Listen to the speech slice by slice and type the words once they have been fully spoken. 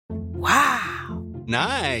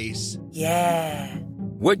Nice. Yeah.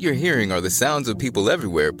 What you're hearing are the sounds of people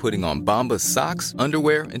everywhere putting on Bombas socks,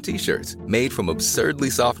 underwear, and T-shirts made from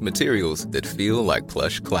absurdly soft materials that feel like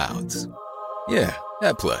plush clouds. Yeah,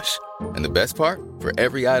 that plush. And the best part? For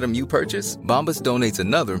every item you purchase, Bombas donates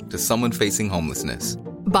another to someone facing homelessness.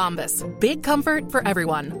 Bombas. Big comfort for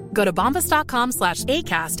everyone. Go to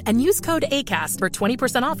bombas.com/ACAST and use code ACAST for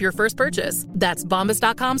 20% off your first purchase. That's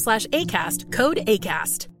bombas.com/ACAST. Code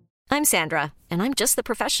ACAST. I'm Sandra, and I'm just the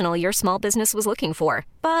professional your small business was looking for.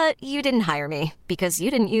 But you didn't hire me because you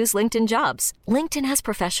didn't use LinkedIn Jobs. LinkedIn has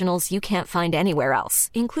professionals you can't find anywhere else,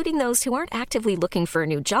 including those who aren't actively looking for a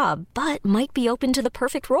new job, but might be open to the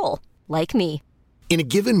perfect role, like me. In a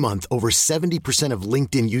given month, over 70% of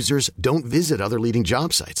LinkedIn users don't visit other leading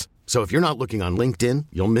job sites. So if you're not looking on LinkedIn,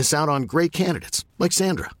 you'll miss out on great candidates like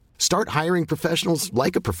Sandra. Start hiring professionals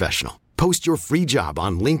like a professional. Post your free job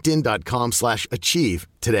on linkedin.com/achieve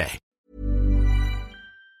today.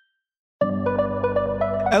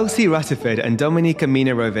 Elsie Rutherford and Dominika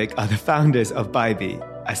Minarovic are the founders of Bybee,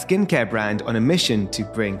 a skincare brand on a mission to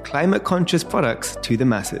bring climate-conscious products to the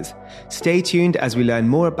masses. Stay tuned as we learn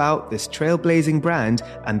more about this trailblazing brand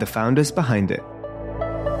and the founders behind it.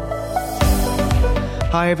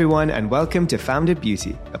 Hi everyone, and welcome to Founded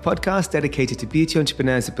Beauty, a podcast dedicated to beauty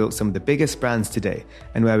entrepreneurs who built some of the biggest brands today,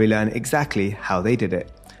 and where we learn exactly how they did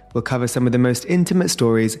it. We'll cover some of the most intimate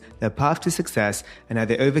stories, their path to success, and how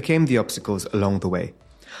they overcame the obstacles along the way.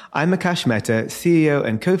 I'm Akash Mehta, CEO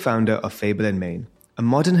and co-founder of Fable & Mane, a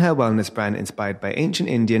modern hair wellness brand inspired by ancient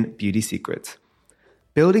Indian beauty secrets.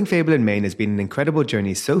 Building Fable & Mane has been an incredible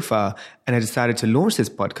journey so far, and I decided to launch this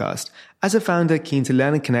podcast as a founder keen to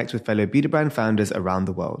learn and connect with fellow beauty brand founders around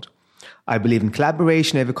the world. I believe in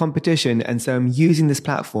collaboration over competition, and so I'm using this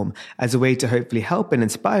platform as a way to hopefully help and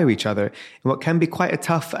inspire each other in what can be quite a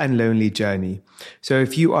tough and lonely journey. So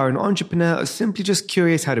if you are an entrepreneur or simply just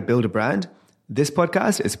curious how to build a brand, this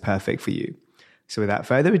podcast is perfect for you. So without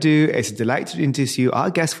further ado, it's a delight to introduce you our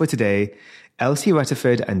guests for today, Elsie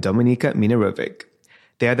Rutherford and Dominika Minarovic.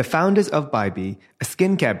 They are the founders of Bybee, a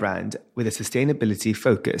skincare brand with a sustainability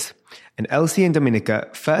focus. And Elsie and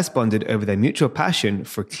Dominika first bonded over their mutual passion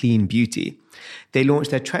for clean beauty. They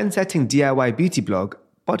launched their trend-setting DIY beauty blog,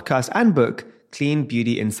 podcast, and book, Clean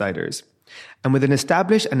Beauty Insiders. And with an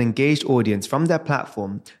established and engaged audience from their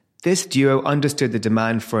platform, this duo understood the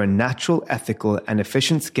demand for a natural, ethical, and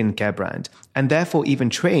efficient skincare brand, and therefore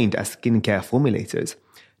even trained as skincare formulators.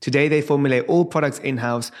 Today, they formulate all products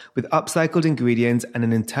in-house with upcycled ingredients and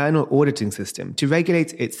an internal auditing system to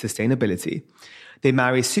regulate its sustainability. They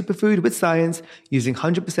marry superfood with science using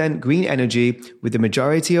 100% green energy, with the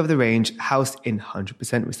majority of the range housed in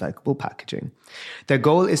 100% recyclable packaging. Their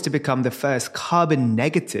goal is to become the first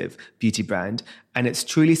carbon-negative beauty brand, and it's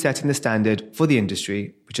truly setting the standard for the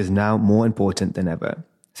industry, which is now more important than ever.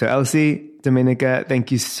 So Elsie, Dominika,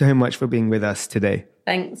 thank you so much for being with us today.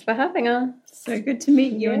 Thanks for having us. So good to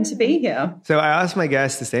meet you and to be here. So I asked my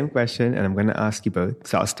guests the same question, and I'm going to ask you both.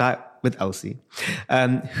 So I'll start with Elsie.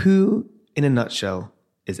 Who, in a nutshell,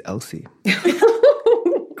 is Elsie?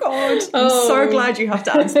 Oh, God. I'm so glad you have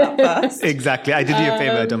to answer that first. Exactly. I did you a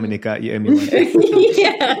favor, Dominika. You owe me one.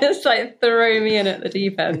 Yeah, it's like throw me in at the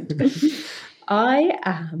deep end. I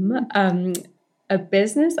am a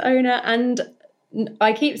business owner, and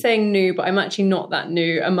I keep saying new, but I'm actually not that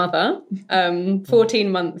new. A mother,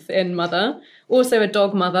 14 months in mother, also a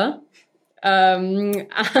dog mother,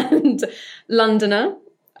 and Londoner,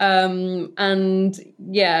 and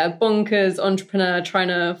yeah, bonkers entrepreneur trying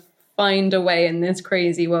to find a way in this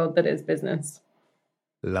crazy world that is business.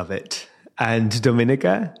 Love it. And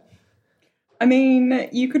Dominika? I mean,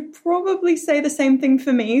 you could probably say the same thing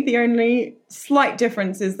for me. The only slight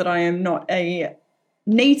difference is that I am not a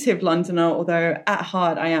native Londoner, although at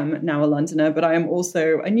heart I am now a Londoner, but I am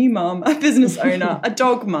also a new mum, a business owner, a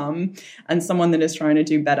dog mum, and someone that is trying to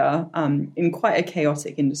do better in quite a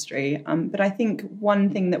chaotic industry. But I think one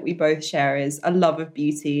thing that we both share is a love of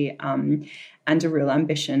beauty and a real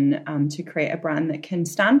ambition to create a brand that can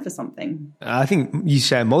stand for something. I think you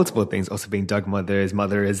share multiple things, also being dog mothers,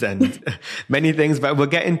 and many things, but we'll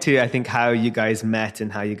get into, I think, how you guys met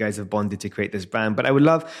and how you guys have bonded to create this brand. But I would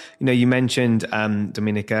love, you mentioned,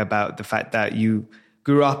 Dominika, about the fact that you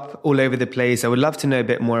grew up all over the place. I would love to know a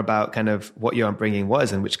bit more about kind of what your upbringing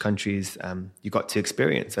was and which countries you got to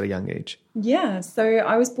experience at a young age. Yeah, so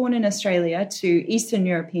I was born in Australia to Eastern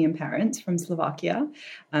European parents from Slovakia,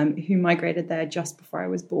 who migrated there just before I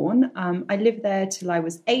was born. I lived there till I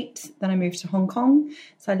was 8, then I moved to Hong Kong.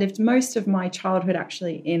 So I lived most of my childhood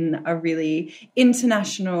actually in a really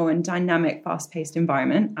international and dynamic, fast-paced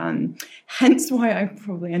environment, hence why I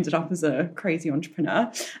probably ended up as a crazy entrepreneur.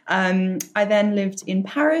 I then lived in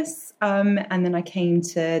Paris, and then I came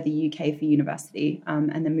to the UK for university,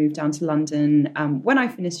 and then moved down to London when I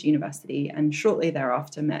finished university, and shortly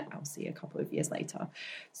thereafter met Elsie a couple of years later.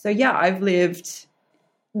 So yeah, I've lived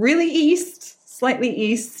really east, slightly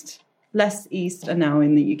east, less east, and now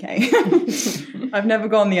in the UK. I've never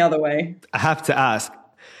gone the other way. I have to ask,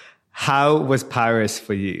 how was Paris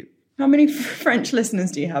for you? How many French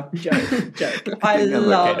listeners do you have? Joke. I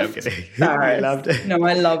love Paris. I loved it. No,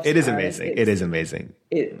 I love it. Is Paris. amazing. It is amazing.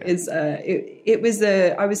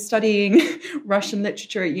 I was studying Russian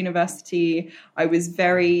literature at university. I was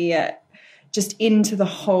very just into the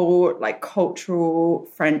whole like cultural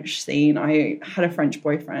French scene. I had a French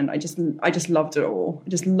boyfriend. I just loved it all. I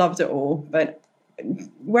just loved it all. But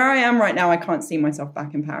where I am right now, I can't see myself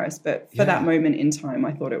back in Paris. But for that moment in time,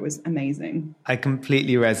 I thought it was amazing. I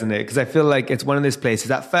completely resonate because I feel like it's one of those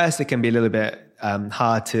places. At first, it can be a little bit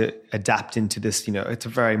hard to adapt into this. You know, it's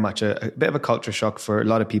very much a bit of a culture shock for a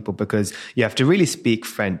lot of people because you have to really speak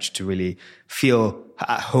French to really feel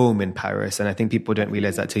at home in Paris. And I think people don't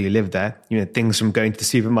realize that till you live there. You know, things from going to the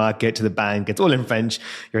supermarket to the bank, it's all in French,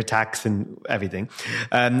 your tax and everything.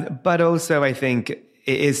 But also I think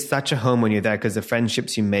it is such a home when you're there because the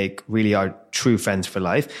friendships you make really are true friends for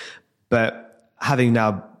life. But having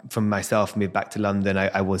now from myself moved back to London,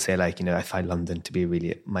 I will say like, you know, I find London to be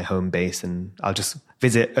really my home base and I'll just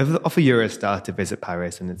visit off a Eurostar to visit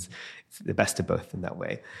Paris and it's the best of both in that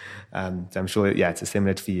way. So I'm sure, it's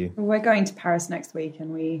similar for you. We're going to Paris next week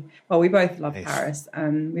and we both love Nice. Paris.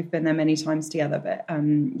 We've been there many times together, but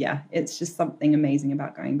it's just something amazing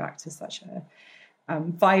about going back to such a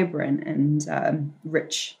vibrant and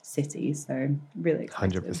rich city. So really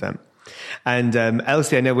excited. 100%. And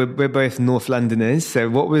Elsie, I know we're both North Londoners. So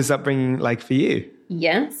what was upbringing like for you?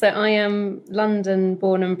 Yeah, so I am London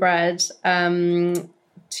born and bred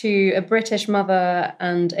to a British mother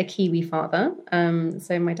and a Kiwi father.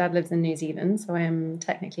 So my dad lives in New Zealand, so I am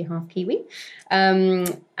technically half Kiwi.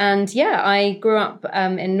 I grew up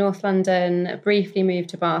in North London, briefly moved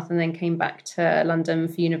to Bath and then came back to London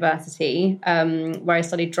for university, where I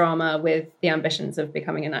studied drama with the ambitions of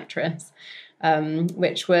becoming an actress.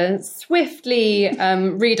 Which was swiftly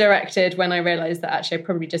redirected when I realised that actually I'd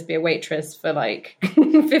probably just be a waitress for like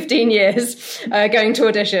 15 years, going to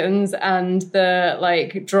auditions, and the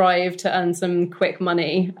like drive to earn some quick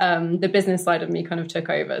money. The business side of me kind of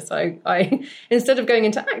took over. So I instead of going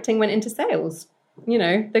into acting, went into sales. You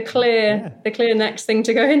know, the clear next thing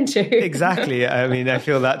to go into. Exactly. I mean, I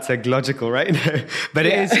feel that's logical, right? But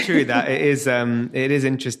it is true that it is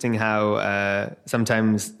interesting how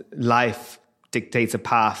sometimes life dictates a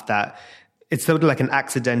path that it's sort of like an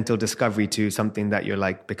accidental discovery to something that you're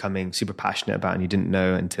like becoming super passionate about and you didn't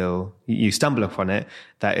know until you stumble upon it,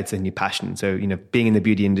 that it's a new passion. So, you know, being in the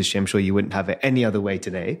beauty industry, I'm sure you wouldn't have it any other way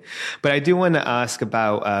today. But I do want to ask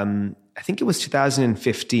about, I think it was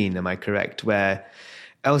 2015, am I correct, where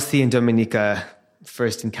Elsie and Dominica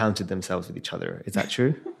first encountered themselves with each other. Is that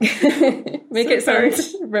true? Make it sound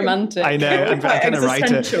romantic. I know. I'm kind of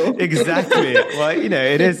writer. Exactly. Well, you know,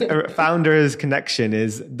 it is a founder's connection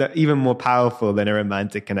is even more powerful than a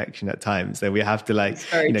romantic connection at times. So we have to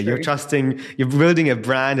you're trusting, you're building a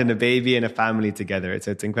brand and a baby and a family together.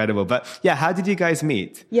 So it's incredible. But yeah, how did you guys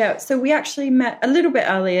meet? Yeah, so we actually met a little bit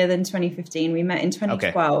earlier than 2015. We met in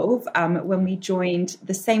 2012 when we joined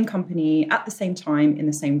the same company at the same time in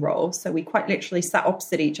the same role. So we quite literally sat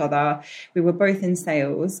opposite each other. We were both in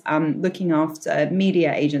sales, looking after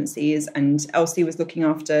media agencies, and Elsie was looking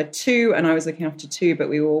after 2 and I was looking after 2, but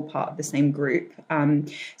we were all part of the same group.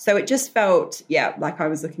 So it just felt, like I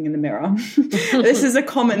was looking in the mirror. This is a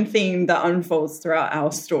common theme that unfolds throughout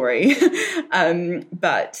our story.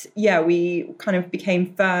 But we kind of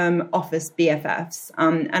became firm office BFFs.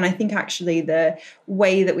 And I think actually the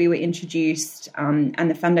way that we were introduced and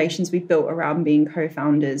the foundations we built around being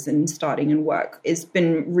co-founders and starting and work has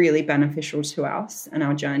been really beneficial to us and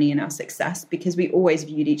our journey and our success, because we always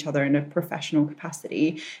viewed each other in a professional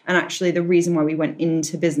capacity. And actually the reason why we went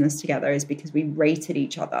into business together is because we rated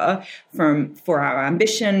each other for our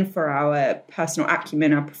ambition, for our personal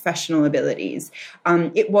acumen, our professional abilities.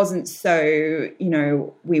 It wasn't so,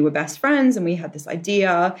 we were best friends and we had this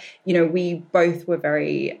idea, we both were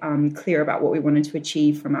very clear about what we wanted to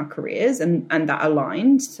achieve from our careers, and that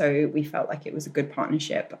aligned. So we felt like it was a good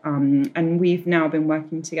partnership. And we've now been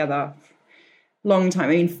working together long time.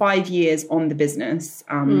 I mean, 5 years on the business.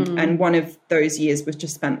 And one of those years was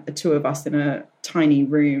just spent, the two of us, in a tiny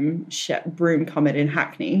room, broom cupboard in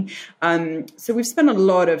Hackney. So we've spent a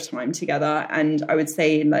lot of time together. And I would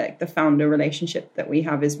say like the founder relationship that we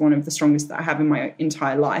have is one of the strongest that I have in my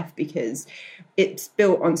entire life, because it's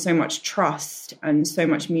built on so much trust and so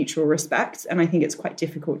much mutual respect. And I think it's quite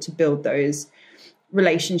difficult to build those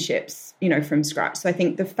relationships, you know, from scratch. So I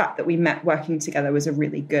think the fact that we met working together was a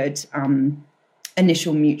really good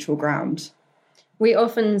initial mutual ground. We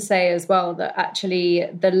often say as well that actually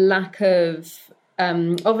the lack of,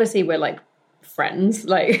 obviously we're like friends,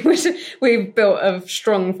 like we've built a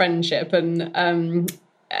strong friendship and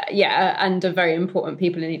and are very important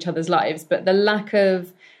people in each other's lives. But the lack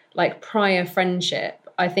of like prior friendship,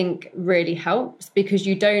 I think really helps, because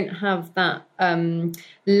you don't have that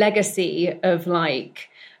legacy of like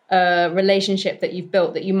a relationship that you've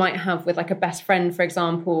built that you might have with like a best friend, for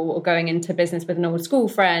example, or going into business with an old school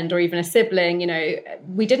friend or even a sibling. You know,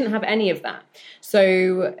 we didn't have any of that.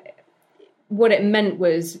 So what it meant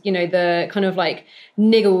was, you know, the kind of like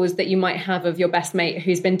niggles that you might have of your best mate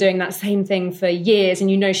who's been doing that same thing for years,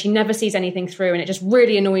 and you know she never sees anything through and it just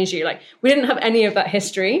really annoys you. Like, we didn't have any of that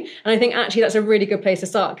history. And I think actually that's a really good place to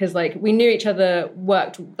start, because like we knew each other,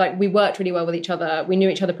 we worked really well with each other, we knew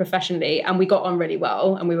each other professionally, and we got on really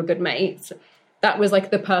well and we were good mates. That was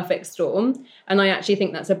like the perfect storm. And I actually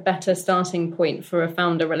think that's a better starting point for a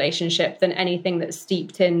founder relationship than anything that's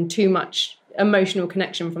steeped in too much emotional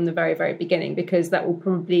connection from the very, very beginning, because that will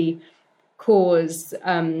probably cause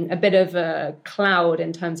a bit of a cloud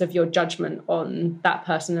in terms of your judgment on that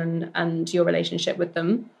person and your relationship with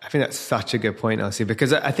them. I think that's such a good point, Elsie,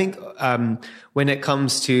 because I think when it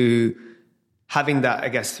comes to having that, I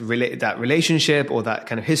guess, that relationship or that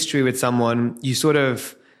kind of history with someone, you sort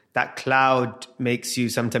of, that cloud makes you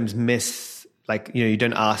sometimes miss, like, you know, you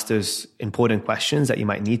don't ask those important questions that you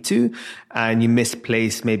might need to, and you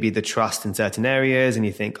misplace maybe the trust in certain areas, and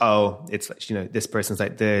you think, oh, it's like, you know, this person's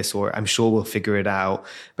like this, or I'm sure we'll figure it out.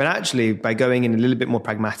 But actually, by going in a little bit more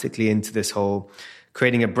pragmatically into this whole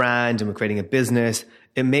creating a brand and we're creating a business,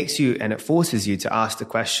 it makes you, and it forces you to ask the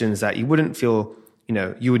questions that you wouldn't feel, you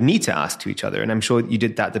know, you would need to ask to each other. And I'm sure you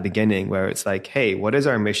did that at the beginning, where it's like, hey, what is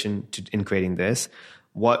our mission in creating this?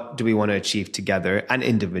 What do we want to achieve together and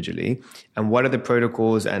individually? And what are the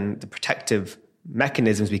protocols and the protective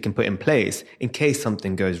mechanisms we can put in place in case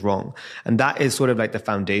something goes wrong? And that is sort of like the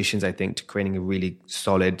foundations, I think, to creating a really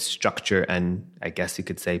solid structure and, I guess you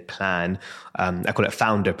could say, plan. I call it a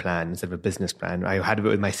founder plan instead of a business plan. I had it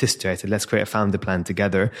with my sister. I said, let's create a founder plan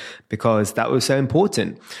together, because that was so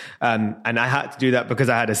important. And I had to do that because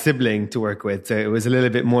I had a sibling to work with. So it was a little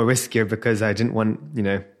bit more riskier, because I didn't want, you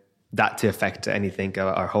know, that to affect anything,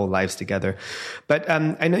 our whole lives together. But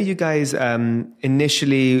I know you guys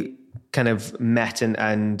initially kind of met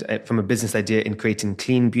and from a business idea in creating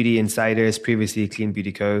Clean Beauty Insiders, previously Clean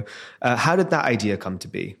Beauty Co. How did that idea come to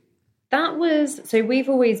be? That was, so we've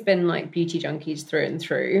always been like beauty junkies through and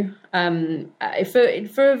through.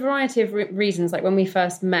 For a variety of reasons. Like when we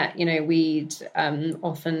first met, you know, we'd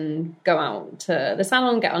often go out to the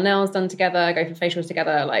salon, get our nails done together, go for facials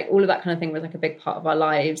together. Like all of that kind of thing was like a big part of our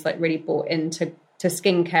lives, like really bought into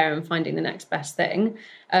skincare and finding the next best thing.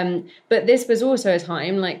 But this was also a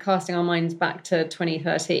time, like casting our minds back to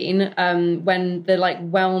 2013, when the like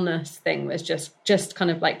wellness thing was just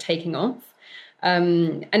kind of like taking off.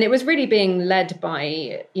 And it was really being led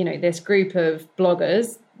by, you know, this group of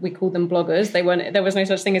bloggers. We called them bloggers. There was no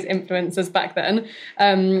such thing as influencers back then,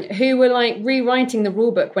 who were like rewriting the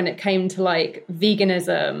rule book when it came to like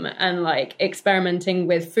veganism and like experimenting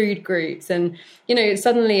with food groups. And, you know,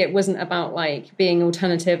 suddenly it wasn't about like being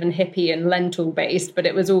alternative and hippie and lentil based, but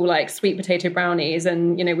it was all like sweet potato brownies.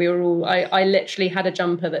 And, you know, we were all, I literally had a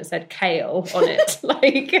jumper that said kale on it.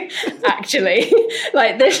 Like, actually,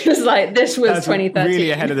 like this was That's 2013. Really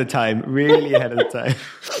ahead of the time.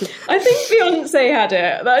 I think Beyonce had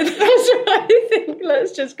it. That's what I think.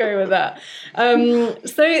 Let's just go with that.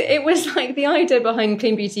 So it was like the idea behind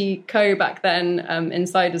Clean Beauty Co. back then,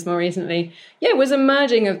 Insiders more recently. Yeah, it was a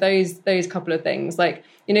merging of those couple of things. Like,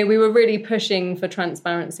 you know, we were really pushing for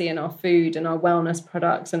transparency in our food and our wellness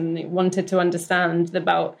products, and wanted to understand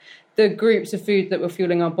about the groups of food that were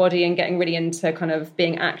fueling our body and getting really into kind of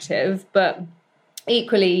being active. But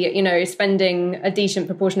equally, you know, spending a decent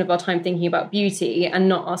proportion of our time thinking about beauty and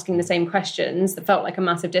not asking the same questions, that felt like a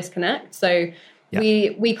massive disconnect. So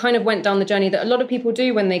We kind of went down the journey that a lot of people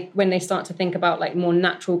do when they start to think about like more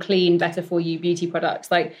natural, clean, better for you beauty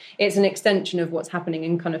products. Like it's an extension of what's happening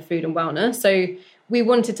in kind of food and wellness. So we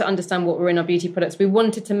wanted to understand what were in our beauty products. We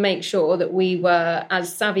wanted to make sure that we were,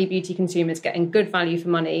 as savvy beauty consumers, getting good value for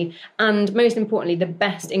money and, most importantly, the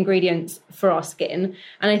best ingredients for our skin.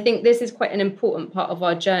 And I think this is quite an important part of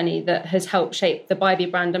our journey that has helped shape the Bybee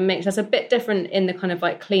brand and makes us a bit different in the kind of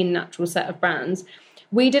like clean, natural set of brands.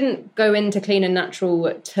 We didn't go into clean and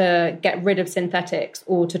natural to get rid of synthetics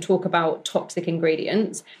or to talk about toxic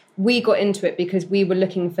ingredients. We got into it because we were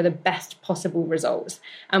looking for the best possible results.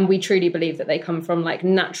 And we truly believe that they come from like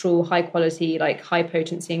natural, high quality, like high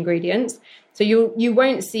potency ingredients. So you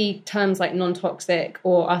won't see terms like non-toxic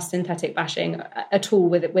or us synthetic bashing at all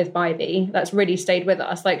with Bybee. That's really stayed with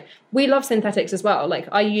us. Like we love synthetics as well. Like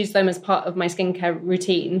I use them as part of my skincare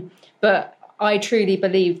routine, but I truly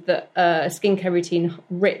believe that a skincare routine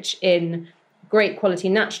rich in great quality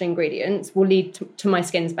natural ingredients will lead to my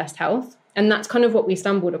skin's best health. And that's kind of what we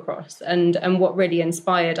stumbled across and what really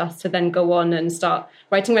inspired us to then go on and start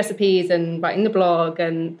writing recipes and writing the blog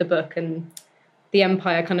and the book, and the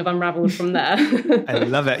empire kind of unraveled from there. I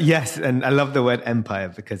love it. Yes. And I love the word empire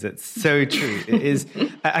because it's so true. It is.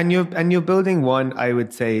 And you're building one, I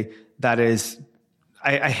would say, that is,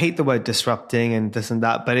 I hate the word disrupting and this and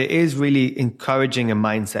that, but it is really encouraging a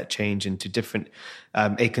mindset change into different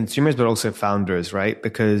consumers, but also founders, right?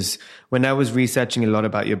 Because when I was researching a lot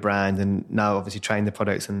about your brand and now obviously trying the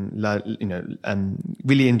products and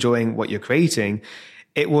really enjoying what you're creating,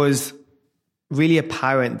 it was really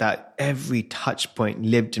apparent that every touch point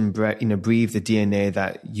lived and breathed the DNA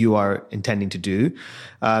that you are intending to do,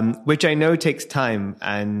 which I know takes time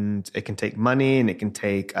and it can take money and it can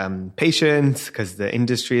take patience because the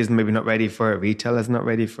industry is maybe not ready for it, retail is not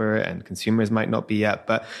ready for it, and consumers might not be yet.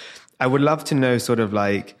 But I would love to know sort of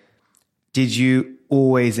like, did you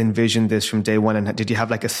always envision this from day one? And did you have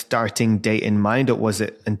like a starting date in mind, or was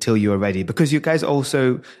it until you were ready? Because you guys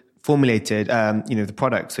also formulated, the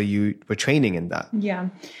product. So you were training in that. Yeah.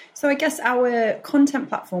 So I guess our content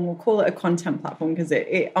platform, we'll call it a content platform because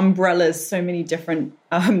it umbrellas so many different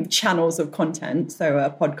channels of content. So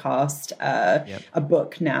a podcast, a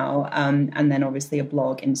book now, and then obviously a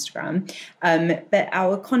blog, Instagram. But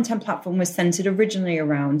our content platform was centered originally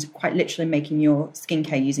around quite literally making your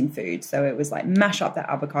skincare using food. So it was like mash up that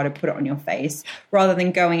avocado, put it on your face, rather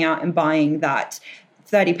than going out and buying that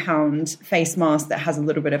 £30 face mask that has a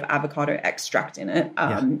little bit of avocado extract in it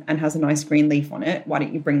and has a nice green leaf on it. Why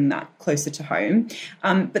don't you bring that closer to home?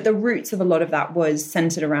 But the roots of a lot of that was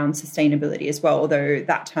centered around sustainability as well, although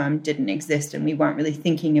that term didn't exist and we weren't really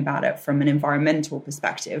thinking about it from an environmental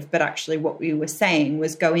perspective. But actually what we were saying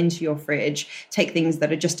was go into your fridge, take things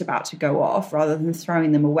that are just about to go off rather than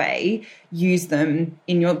throwing them away, use them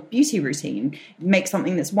in your beauty routine, make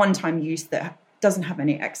something that's one-time use that doesn't have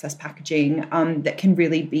any excess packaging, that can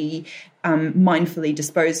really be mindfully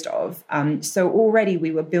disposed of. So already we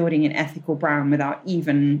were building an ethical brand without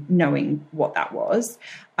even knowing what that was.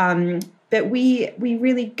 But we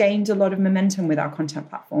really gained a lot of momentum with our content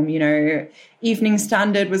platform. You know, Evening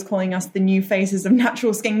Standard was calling us the new faces of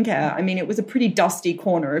natural skincare. I mean, it was a pretty dusty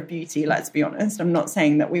corner of beauty, let's be honest. I'm not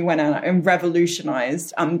saying that we went out and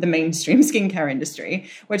revolutionized the mainstream skincare industry.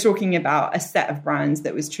 We're talking about a set of brands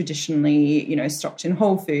that was traditionally, stocked in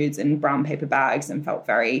Whole Foods and brown paper bags and felt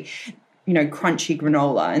very crunchy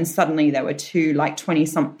granola. And suddenly there were two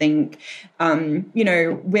 20-something,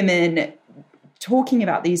 women talking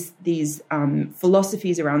about these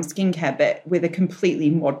philosophies around skincare, but with a completely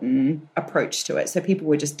modern approach to it. So people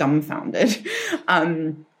were just dumbfounded.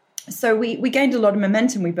 So we gained a lot of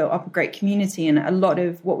momentum. We built up a great community, and a lot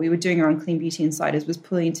of what we were doing around Clean Beauty Insiders was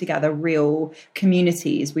pulling together real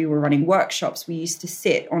communities. We were running workshops. We used to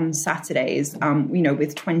sit on Saturdays,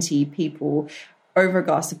 with 20 people over a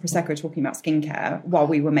glass of Prosecco talking about skincare while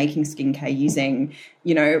we were making skincare using,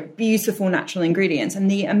 beautiful natural ingredients.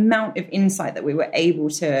 And the amount of insight that we were able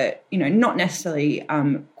to, not necessarily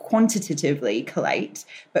quantitatively collate,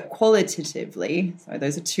 but qualitatively, so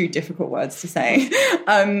those are two difficult words to say,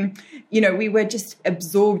 we were just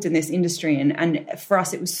absorbed in this industry. And for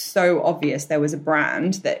us, it was so obvious there was a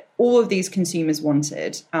brand that all of these consumers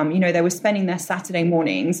wanted. They were spending their Saturday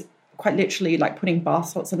mornings quite literally putting bath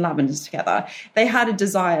salts and lavenders together. They had a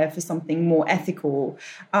desire for something more ethical,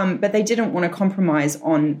 but they didn't want to compromise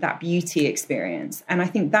on that beauty experience. And I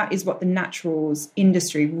think that is what the naturals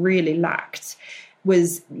industry really lacked,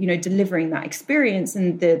 was, delivering that experience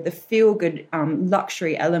and the feel-good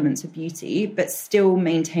luxury elements of beauty, but still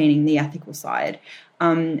maintaining the ethical side.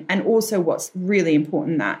 And also what's really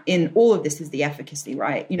important that in all of this is the efficacy,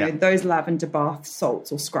 right? You know, those lavender bath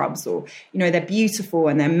salts or scrubs, or, you know, they're beautiful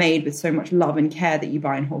and they're made with so much love and care that you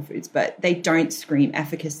buy in Whole Foods, but they don't scream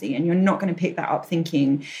efficacy. And you're not going to pick that up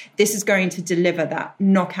thinking this is going to deliver that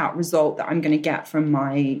knockout result that I'm going to get from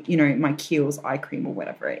my, you know, my Kiehl's eye cream or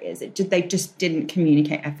whatever it is. They just didn't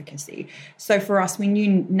communicate efficacy. So for us, we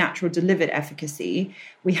knew natural delivered efficacy.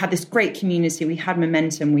 We had this great community, we had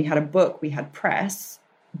momentum, we had a book, we had press,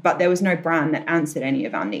 but there was no brand that answered any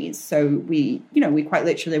of our needs. So we quite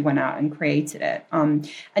literally went out and created it. And,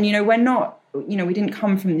 you know, we didn't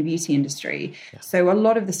come from the beauty industry. Yeah. So a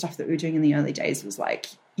lot of the stuff that we were doing in the early days was like,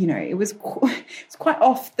 you know, it was quite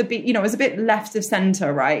off the beat, you know, it was a bit left of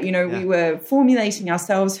center, right? You know, we were formulating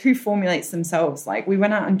ourselves. Who formulates themselves? Like, we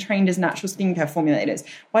went out and trained as natural skincare formulators.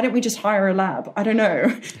 Why don't we just hire a lab? I don't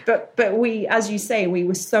know. But we, as you say, we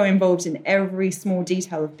were so involved in every small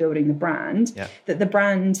detail of building the brand that the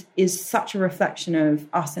brand is such a reflection of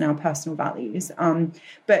us and our personal values.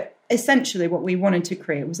 But essentially what we wanted to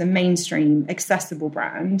create was a mainstream, accessible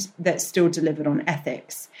brand that still delivered on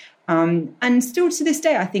ethics. And still to this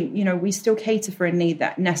day, I think, you know, we still cater for a need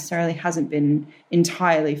that necessarily hasn't been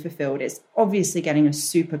entirely fulfilled. It's obviously getting a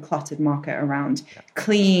super cluttered market around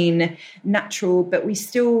clean, natural, but we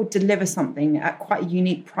still deliver something at quite a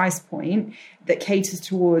unique price point that caters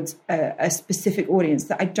towards a specific audience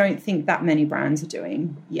that I don't think that many brands are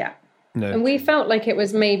doing yet. No. And we felt like it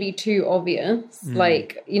was maybe too obvious,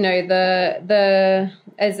 like, you know, the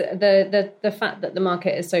fact that the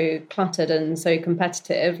market is so cluttered and so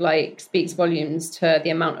competitive, like, speaks volumes to the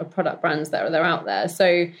amount of product brands that are out there.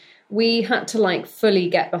 So we had to like fully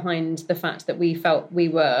get behind the fact that we felt we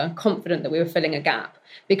were confident that we were filling a gap,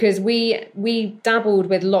 because we dabbled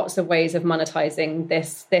with lots of ways of monetizing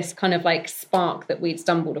this kind of like spark that we'd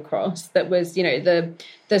stumbled across, that was, you know,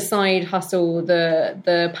 the side hustle,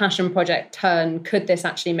 the passion project turn. Could this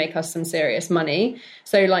actually make us some serious money?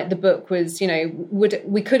 So like the book was, you know,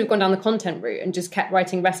 we could have gone down the content route and just kept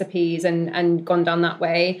writing recipes and gone down that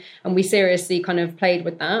way. And we seriously kind of played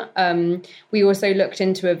with that. We also looked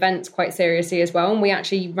into events quite seriously as well. And we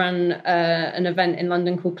actually ran an event in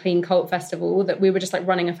London called Clean Cult Festival, that we were just like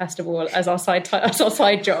running a festival as our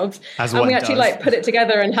side jobs. And we actually like put it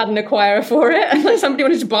together and had an acquirer for it. And like somebody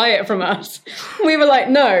wanted to buy it from us. We were like,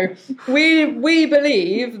 no, we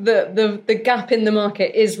believe that the gap in the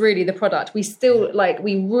market is really the product. We still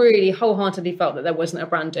we really wholeheartedly felt that there wasn't a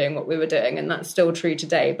brand doing what we were doing, and that's still true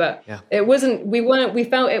today. But it wasn't. We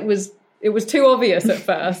felt it was too obvious at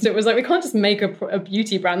first. It was like, we can't just make a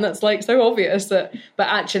beauty brand that's like so obvious that. But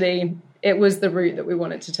actually, it was the route that we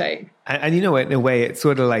wanted to take. And you know, in a way, it's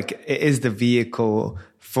sort of like it is the vehicle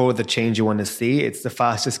for the change you want to see. It's the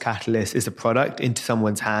fastest catalyst, is the product into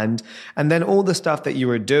someone's hand. And then all the stuff that you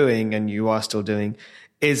were doing and you are still doing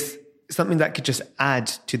is something that could just add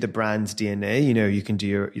to the brand's DNA. You know, you can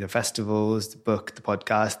do your festivals, the book, the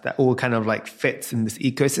podcast, that all kind of like fits in this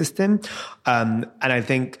ecosystem. And I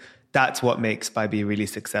think that's what makes By Bee really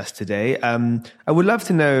success today. I would love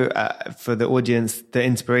to know, for the audience, the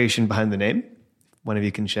inspiration behind the name. One of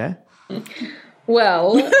you can share.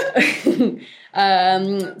 Well,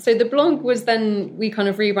 so the blog was then, we kind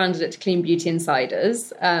of rebranded it to Clean Beauty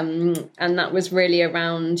Insiders. And that was really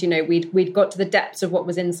around, you know, we'd got to the depths of what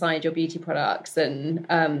was inside your beauty products. And,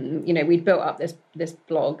 you know, we'd built up this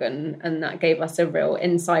blog and that gave us a real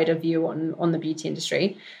insider view on the beauty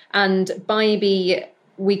industry. And By Bee,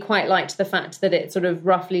 we quite liked the fact that it sort of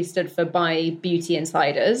roughly stood for By Beauty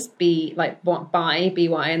Insiders, by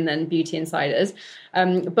BY and then Beauty Insiders.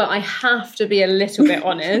 But I have to be a little bit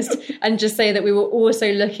honest and just say that we were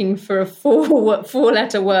also looking for a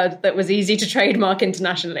four-letter word that was easy to trademark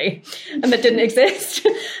internationally, and that didn't exist.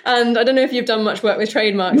 And I don't know if you've done much work with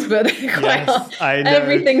trademarks, but I know.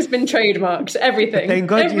 Everything's been trademarked. Everything. Thank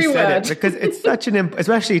God every you said word. it, because it's such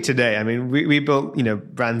especially today. I mean, we built, you know,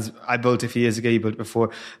 brands. I built a few years ago. You built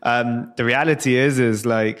before. The reality is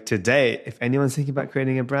like today, if anyone's thinking about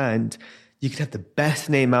creating a brand, you could have the best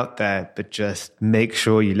name out there, but just make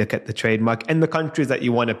sure you look at the trademark and the countries that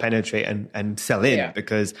you want to penetrate and sell in,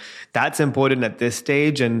 because that's important at this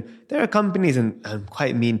stage. And there are companies and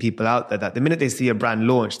quite mean people out there that the minute they see a brand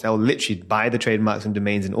launch, they'll literally buy the trademarks and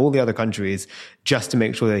domains in all the other countries just to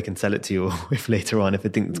make sure they can sell it to you if later on, if they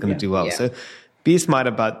think it's going to do well. So be smart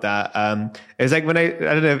about that. It's like when I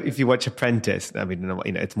don't know if you watch Apprentice. I mean, you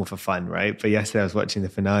know, it's more for fun, right? But yesterday I was watching the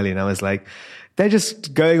finale and I was like, they're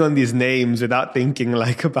just going on these names without thinking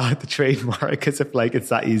like about the trademark as if like it's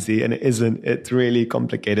that easy, and it isn't. It's really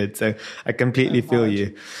complicated. So I completely feel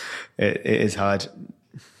you. It is hard.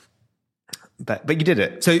 But you did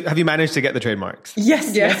it. So have you managed to get the trademarks?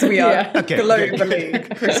 Yes, we are Okay,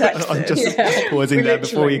 globally protected. I'm just pausing there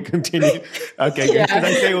before you continue. Okay, because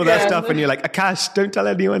I say all that stuff and you're like, Akash, don't tell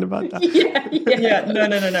anyone about that.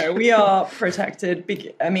 No. We are protected.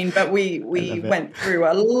 But we went through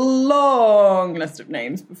a long list of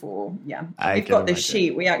names before. Yeah, we've got this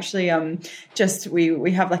sheet. We actually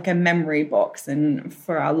we have like a memory box, and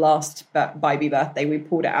for our last Bybee birthday, we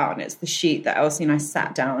pulled it out, and it's the sheet that Elsie and I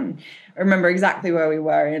sat down. I remember exactly where we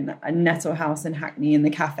were in a Nettle House in Hackney in the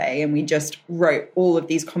cafe, and we just wrote all of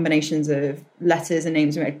these combinations of letters and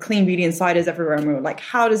names. We had Clean Beauty Insiders everywhere, and we were like,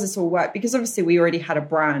 how does this all work? Because obviously we already had a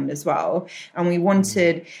brand as well, and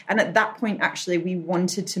and at that point actually we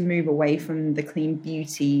wanted to move away from the clean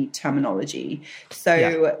beauty terminology.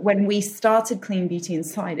 So when we started Clean Beauty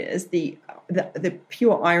Insiders, the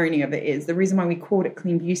pure irony of it is the reason why we called it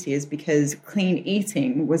clean beauty is because clean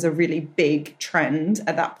eating was a really big trend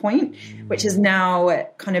at that point, which has now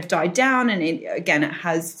kind of died down. And it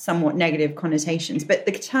has somewhat negative connotations, but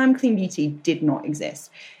the term clean beauty did not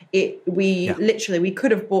exist. We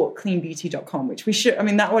could have bought cleanbeauty.com, which we should,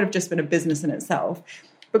 that would have just been a business in itself.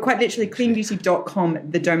 But quite literally, cleanbeauty.com,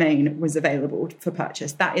 the domain was available for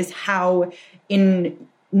purchase. That is how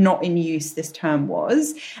not in use this term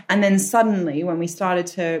was. And then suddenly when we started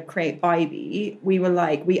to create Bybee,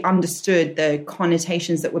 we understood the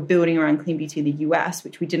connotations that were building around clean beauty in the US,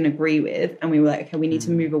 which we didn't agree with. And we were like, okay, we need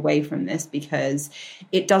to move away from this because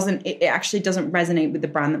it actually doesn't resonate with the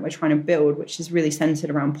brand that we're trying to build, which is really centered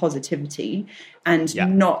around positivity and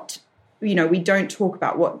not, we don't talk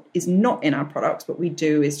about what is not in our products. What we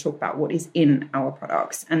do is talk about what is in our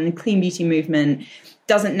products. And the clean beauty movement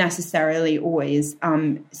doesn't necessarily always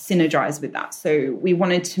synergize with that. So we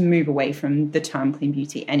wanted to move away from the term clean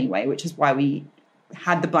beauty anyway, which is why we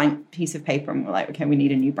had the blank piece of paper and we're like, okay, we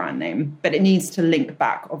need a new brand name. But it needs to link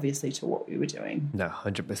back, obviously, to what we were doing. No,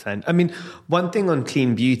 100%. One thing on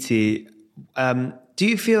clean beauty, do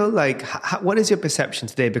you feel like, what is your perception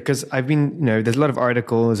today? Because I've been, there's a lot of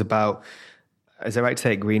articles about, is it right to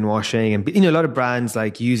say greenwashing? And, a lot of brands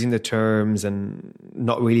like using the terms and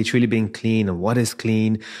not really truly being clean and what is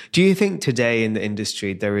clean. Do you think today in the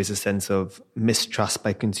industry, there is a sense of mistrust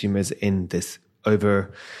by consumers in this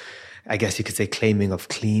I guess you could say, claiming of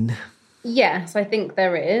clean? Yes, I think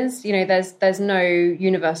there is. There's no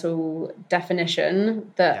universal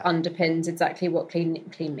definition that underpins exactly what clean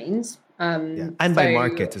means. And by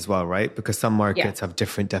market as well, right? Because some markets have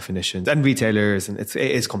different definitions and retailers, and it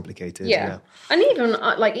is complicated. Yeah. And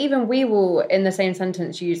even we will in the same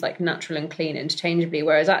sentence use like natural and clean interchangeably,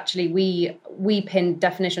 whereas actually we pin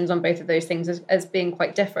definitions on both of those things as being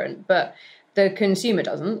quite different, but the consumer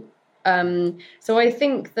doesn't. So I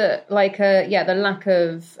think that the lack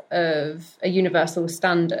of a universal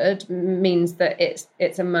standard means that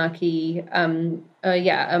it's a murky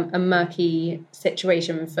a murky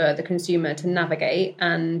situation for the consumer to navigate,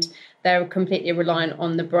 and they're completely reliant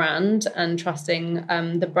on the brand and trusting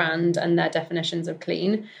the brand and their definitions of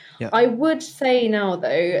clean. I would say now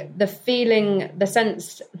though, the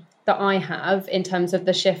sense that I have in terms of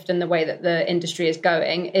the shift and the way that the industry is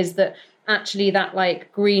going is that actually that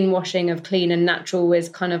like greenwashing of clean and natural is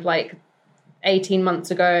kind of like 18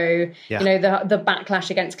 months ago, the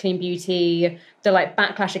backlash against clean beauty, the like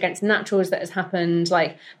backlash against naturals that has happened,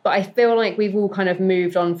 but I feel like we've all kind of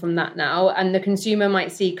moved on from that now, and the consumer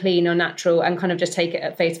might see clean or natural and kind of just take it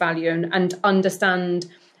at face value and understand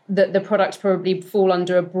that the products probably fall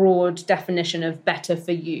under a broad definition of better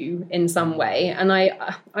for you in some way. And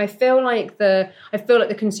I feel like the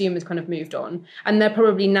consumer's kind of moved on, and they're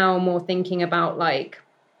probably now more thinking about like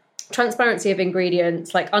transparency of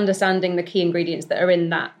ingredients, like understanding the key ingredients that are in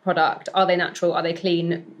that product. Are they natural? Are they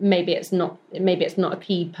clean? Maybe it's not a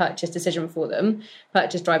key purchase decision for them,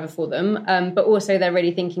 purchase driver for them. But also they're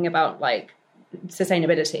really thinking about like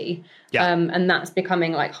sustainability, and that's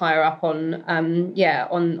becoming like higher up on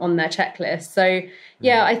their checklist. So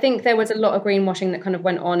I think there was a lot of greenwashing that kind of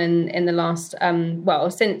went on in the last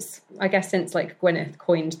since like Gwyneth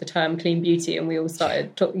coined the term clean beauty and we all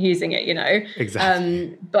started using it,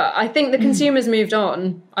 exactly. But I think the consumers moved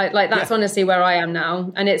on. That's honestly where I am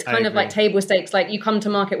now, and it's kind of like table stakes. Like you come to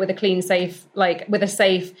market with a clean, safe, like with a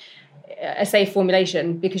safe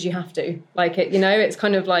formulation because you have to, like it, it's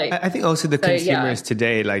kind of like. I think also the consumers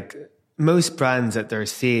today, like most brands that they're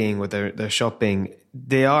seeing with their shopping,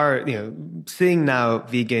 they are seeing now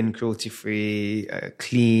vegan, cruelty free,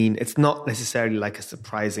 clean. It's not necessarily like a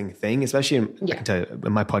surprising thing, especially I can tell you,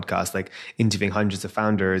 in my podcast, like interviewing hundreds of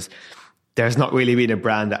founders, there's not really been a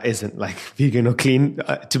brand that isn't like vegan or clean,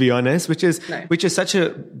 to be honest, which is such a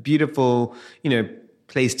beautiful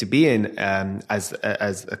place to be in as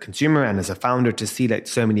a consumer and as a founder, to see that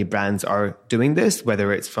so many brands are doing this,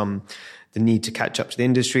 whether it's from the need to catch up to the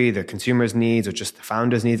industry, the consumers' needs, or just the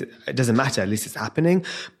founders' needs. It doesn't matter, at least it's happening.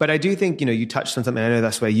 But I do think, you touched on something, I know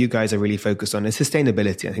that's where you guys are really focused on, is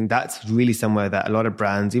sustainability. I think that's really somewhere that a lot of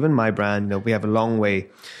brands, even my brand, we have a long way,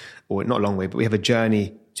 or not a long way, but we have a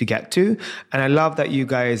journey to get to. And I love that you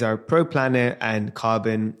guys are pro-planet and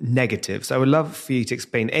carbon negative. So I would love for you to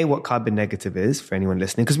explain, what carbon negative is for anyone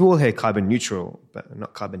listening, because we all hear carbon neutral, but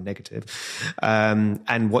not carbon negative,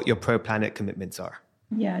 and what your pro-planet commitments are.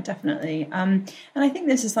 Yeah, definitely. And I think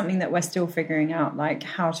this is something that we're still figuring out, like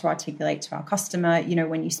how to articulate to our customer,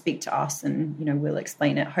 when you speak to us, and, we'll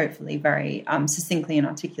explain it hopefully very succinctly and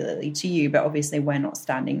articulately to you. But obviously we're not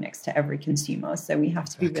standing next to every consumer. So we have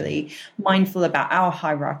to be really mindful about our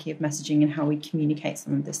hierarchy of messaging and how we communicate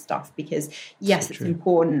some of this stuff, because yes, it's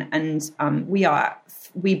important. And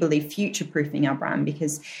we believe future-proofing our brand,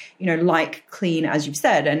 because, like clean, as you've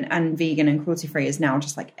said, and vegan and cruelty-free is now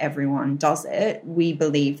just like everyone does it. We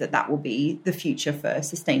believe that will be the future for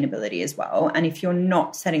sustainability as well. And if you're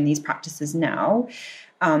not setting these practices now,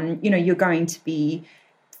 you're going to be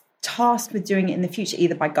tasked with doing it in the future,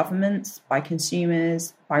 either by governments, by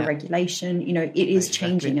consumers, by regulation. It is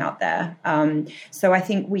changing out there. So I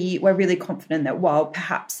think we're really confident that while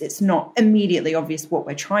perhaps it's not immediately obvious what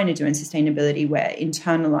we're trying to do in sustainability, we're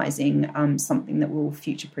internalizing something that will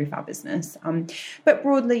future-proof our business. But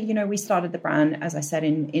broadly, we started the brand, as I said,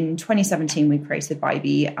 in 2017, we created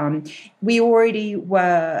Vibey. We already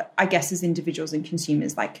were, I guess, as individuals and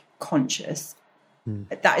consumers, like conscious.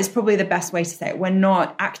 That is probably the best way to say it. We're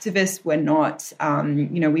not activists. We're not,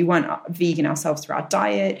 we weren't vegan ourselves through our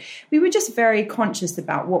diet. We were just very conscious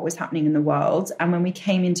about what was happening in the world. And when we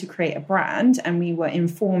came in to create a brand, and we were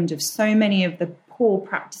informed of so many of the poor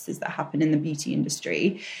practices that happen in the beauty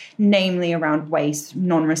industry, namely around waste,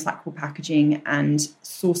 non-recyclable packaging, and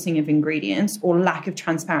sourcing of ingredients, or lack of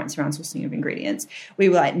transparency around sourcing of ingredients, we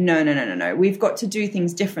were like, no. We've got to do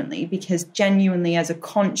things differently, because genuinely, as a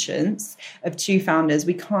conscience of two founders,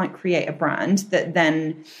 we can't create a brand that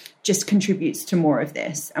then just contributes to more of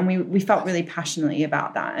this. And we felt really passionately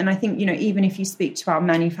about that. And I think, even if you speak to our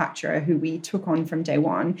manufacturer, who we took on from day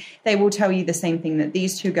one, they will tell you the same thing, that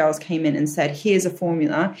these two girls came in and said, here's a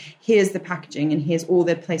formula, here's the packaging, and here's all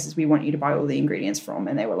the places we want you to buy all the ingredients from.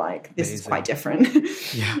 And they were like, this is quite different.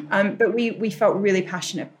 But we felt really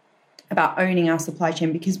passionate about owning our supply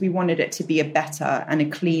chain, because we wanted it to be a better and a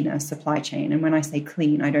cleaner supply chain. And when I say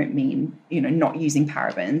clean, I don't mean, not using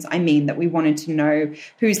parabens. I mean that we wanted to know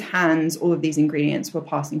whose hands all of these ingredients were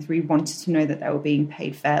passing through. We wanted to know that they were being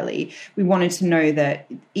paid fairly. We wanted to know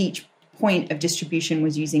that each point of distribution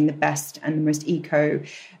was using the best and the most eco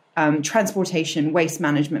transportation, waste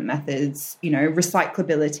management methods,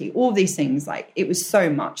 recyclability, all these things. Like, it was so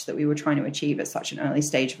much that we were trying to achieve at such an early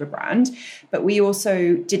stage of a brand. But we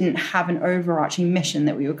also didn't have an overarching mission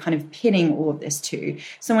that we were kind of pinning all of this to.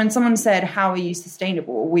 So when someone said, how are you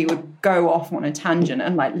sustainable? We would go off on a tangent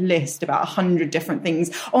and list about 100 different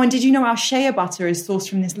things. Oh, and did you know our shea butter is sourced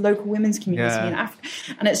from this local women's community in Africa?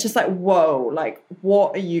 And it's just like, whoa,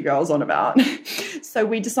 what are you girls on about? So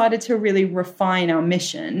we decided to really refine our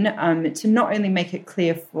mission, to not only make it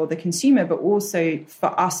clear for the consumer, but also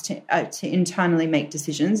for us to internally make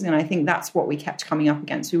decisions. And I think that's what we kept coming up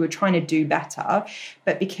against. We were trying to do better,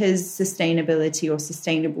 but because sustainability or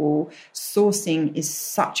sustainable sourcing is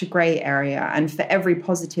such a gray area, and for every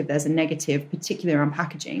positive there's a negative, particularly around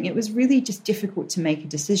packaging, it was really just difficult to make a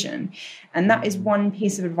decision. And that is one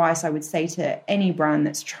piece of advice I would say to any brand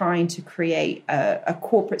that's trying to create a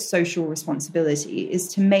corporate social responsibility, is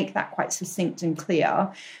to make that quite succinct and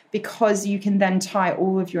clear, because you can then tie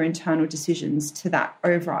all of your internal decisions to that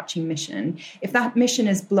overarching mission. If that mission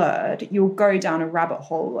is blurred, you'll go down a rabbit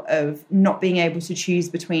hole of not being able to choose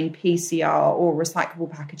between PCR or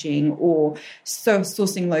recyclable packaging, or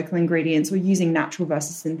sourcing local ingredients, or using natural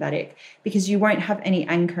versus synthetic, because you won't have any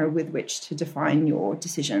anchor with which to define your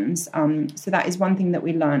decisions. So that is one thing that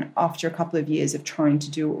we learned after a couple of years of trying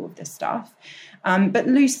to do all of this stuff. But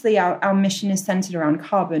loosely, our mission is centered around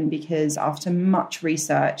carbon, because after much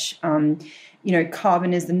research,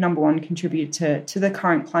 carbon is the number one contributor to the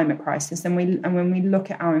current climate crisis. And when we look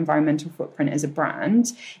at our environmental footprint as a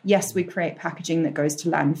brand, yes, we create packaging that goes to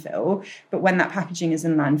landfill. But when that packaging is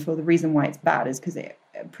in landfill, the reason why it's bad is because it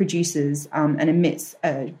produces and emits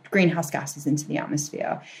greenhouse gases into the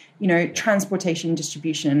atmosphere. Transportation,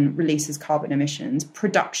 distribution releases carbon emissions.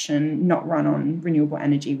 Production, not run on renewable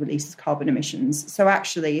energy, releases carbon emissions. So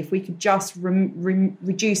actually, if we could just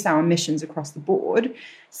reduce our emissions across the board,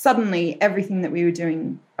 suddenly everything that we were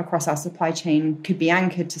doing across our supply chain could be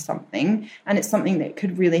anchored to something, and it's something that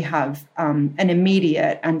could really have an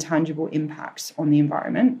immediate and tangible impact on the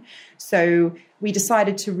environment. So we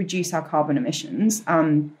decided to reduce our carbon emissions.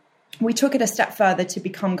 We took it a step further to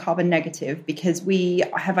become carbon negative because we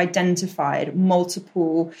have identified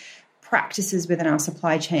multiple practices within our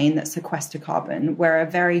supply chain that sequester carbon. We're a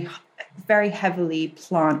very, very heavily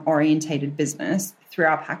plant-orientated business through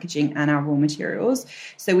our packaging and our raw materials.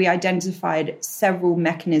 So we identified several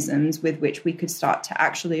mechanisms with which we could start to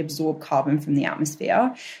actually absorb carbon from the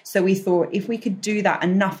atmosphere. So we thought if we could do that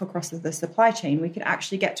enough across the supply chain, we could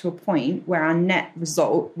actually get to a point where our net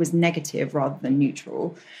result was negative rather than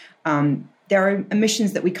neutral. There are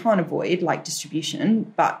emissions that we can't avoid, like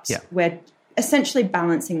distribution, but we're essentially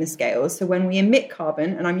balancing the scales. So when we emit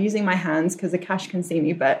carbon, and I'm using my hands because Akash can see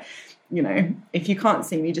me, but if you can't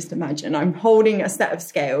see me, just imagine I'm holding a set of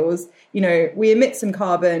scales. We emit some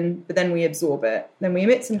carbon, but then we absorb it. Then we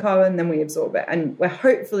emit some carbon, then we absorb it. And we're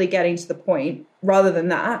hopefully getting to the point, rather than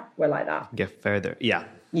that, we're like that. Get further. Yeah.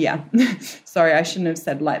 Yeah. Sorry, I shouldn't have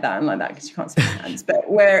said like that and like that because you can't see my hands, but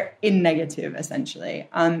we're in negative essentially.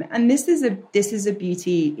 And this is a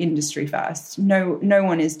beauty industry first. No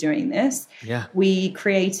one is doing this. Yeah. We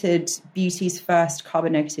created beauty's first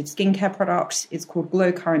carbon negative skincare product. It's called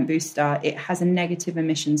Glow Current Booster. It has a negative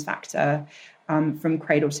emissions factor from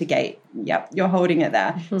cradle to gate. Yep, you're holding it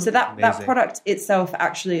there. Mm-hmm. So that product itself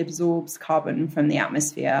actually absorbs carbon from the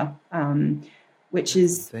atmosphere. Which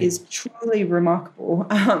is truly remarkable,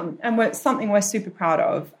 and something we're super proud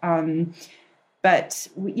of. But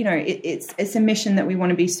it's a mission that we want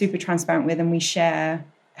to be super transparent with, and we share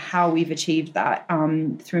how we've achieved that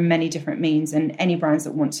through many different means. And any brands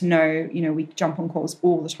that want to know, we jump on calls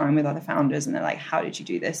all the time with other founders, and they're like, "How did you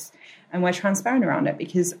do this?" And we're transparent around it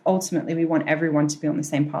because ultimately we want everyone to be on the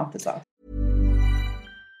same path as us.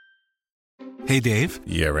 Hey, Dave.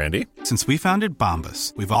 Yeah, Randy. Since we founded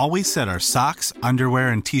Bombas, we've always said our socks, underwear,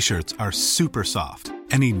 and T-shirts are super soft.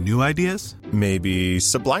 Any new ideas? Maybe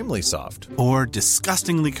sublimely soft. Or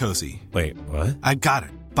disgustingly cozy. Wait, what? I got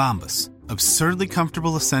it. Bombas. Absurdly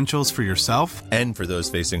comfortable essentials for yourself and for those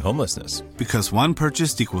facing homelessness. Because one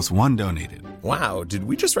purchased equals one donated. Wow, did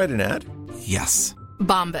we just write an ad? Yes.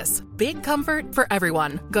 Bombas. Big comfort for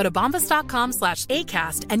everyone. Go to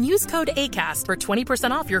bombas.com/ACAST and use code ACAST for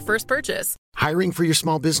 20% off your first purchase. Hiring for your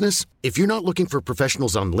small business? If you're not looking for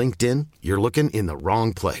professionals on LinkedIn, you're looking in the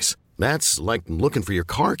wrong place. That's like looking for your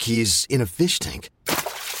car keys in a fish tank.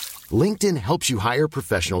 LinkedIn helps you hire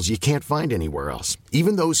professionals you can't find anywhere else,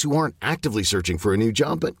 even those who aren't actively searching for a new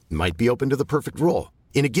job but might be open to the perfect role.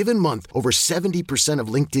 In a given month, over 70% of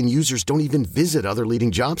LinkedIn users don't even visit other leading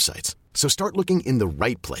job sites. So start looking in the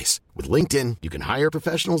right place. With LinkedIn, you can hire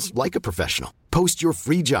professionals like a professional. Post your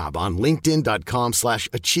free job on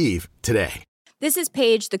linkedin.com/achieve today. This is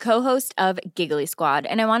Paige, the co-host of Giggly Squad,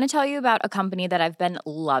 and I want to tell you about a company that I've been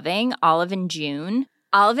loving, Olive & June.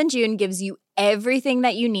 Olive & June gives you everything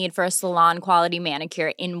that you need for a salon-quality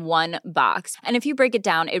manicure in one box. And if you break it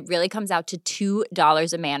down, it really comes out to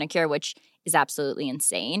 $2 a manicure, which is absolutely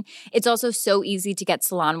insane. It's also so easy to get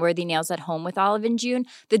salon-worthy nails at home with Olive & June.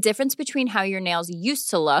 The difference between how your nails used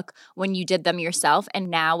to look when you did them yourself and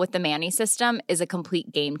now with the Mani system is a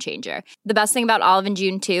complete game changer. The best thing about Olive &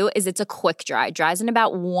 June, too, is it's a quick dry. Dries in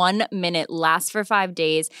about 1 minute, lasts for 5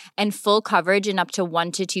 days, and full coverage in up to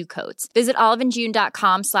 1 to 2 coats. Visit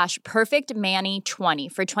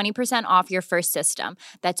oliveandjune.com/perfectmani20 for 20% off your first system.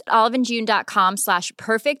 That's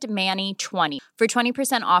oliveandjune.com/perfectmani20 for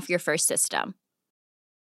 20% off your first system.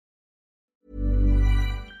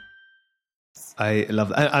 I love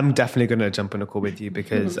that. I'm definitely going to jump on a call with you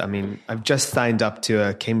because, I've just signed up to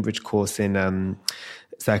a Cambridge course in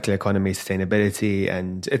circular economy, sustainability,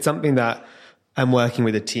 and it's something that I'm working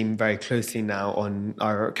with a team very closely now on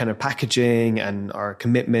our kind of packaging and our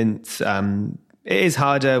commitments. It is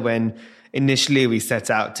harder when initially we set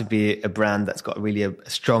out to be a brand that's got really a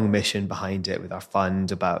strong mission behind it with our fund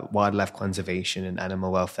about wildlife conservation and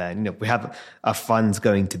animal welfare. And, we have our funds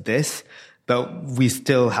going to this, but we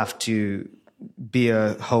still have to be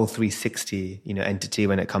a whole 360, entity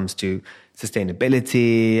when it comes to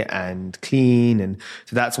sustainability and clean. And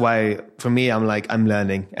so that's why for me, I'm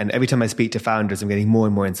learning. And every time I speak to founders, I'm getting more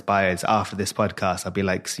and more inspired. After this podcast, I'll be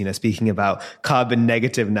speaking about carbon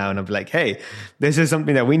negative now. And I'll be like, hey, this is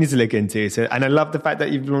something that we need to look into. So, and I love the fact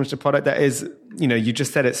that you've launched a product that is, you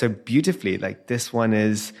just said it so beautifully. Like this one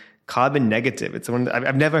is carbon negative. It's one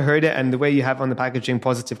I've never heard it. And the way you have on the packaging,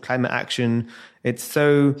 positive climate action, it's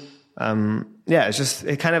so,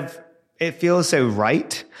 it feels so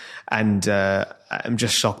right. And I'm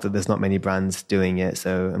just shocked that there's not many brands doing it.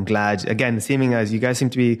 So I'm glad, again, seeming as you guys seem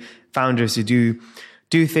to be founders who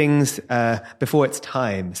do things before it's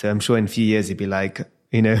time. So I'm sure in a few years you'd be like,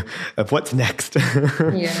 you know, of what's next.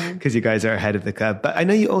 Yeah. Because you guys are ahead of the curve. But I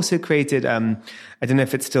know you also created, I don't know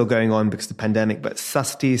if it's still going on because of the pandemic, but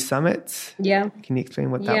Susty Summits. Yeah. Can you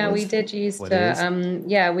explain what that was? Yeah, we did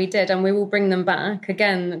we did. And we will bring them back.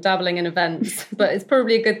 Again, dabbling in events. But it's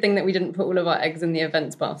probably a good thing that we didn't put all of our eggs in the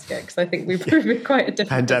events basket, because I think we've proven quite a different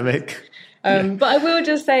pandemic. But I will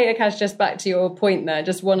just say, Akash, just back to your point there,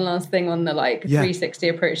 just one last thing on the 360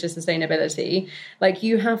 approach to sustainability. Like,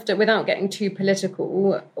 you have to, without getting too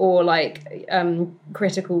political or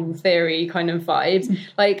critical theory kind of vibes,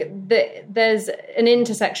 there's an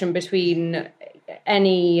intersection between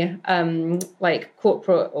any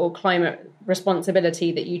corporate or climate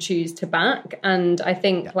responsibility that you choose to back. And I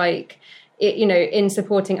think in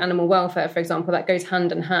supporting animal welfare, for example, that goes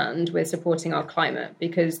hand in hand with supporting our climate,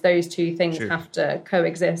 because those two things have to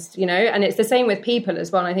coexist, and it's the same with people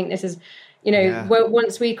as well. And I think this is,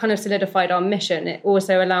 once we kind of solidified our mission, it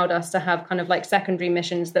also allowed us to have kind of secondary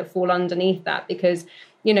missions that fall underneath that, because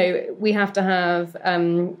we have to have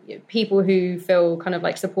people who feel kind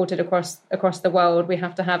of supported across the world. We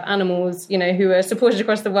have to have animals, who are supported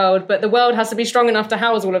across the world, but the world has to be strong enough to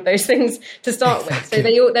house all of those things to start with. So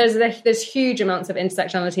there's huge amounts of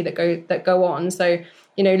intersectionality that go on. So,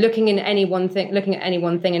 looking at any one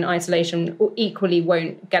thing in isolation equally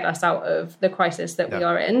won't get us out of the crisis that we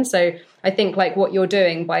are in. So I think what you're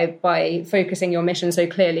doing by focusing your mission so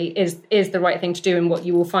clearly is the right thing to do. And what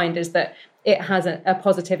you will find is that it has a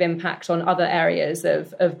positive impact on other areas of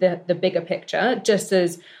the bigger picture, just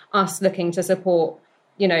as us looking to support,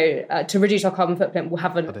 to reduce our carbon footprint will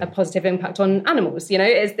have a positive impact on animals.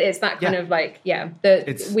 It's that kind of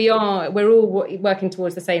we're all working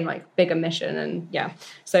towards the same bigger mission, and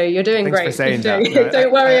so you're doing great.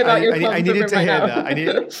 Don't worry about your carbon footprint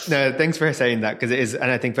right now. Thanks for saying that, because it is,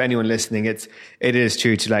 and I think for anyone listening, it is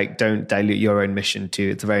true to don't dilute your own mission too.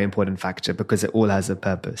 It's a very important factor because it all has a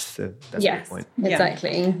purpose. So that's the point.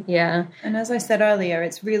 Exactly. Yeah. And as I said earlier,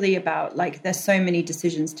 it's really about there's so many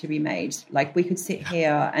decisions to be made. We could sit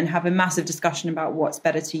here and have a massive discussion about what's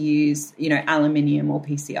better to use, aluminium or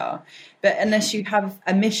PCR. But unless you have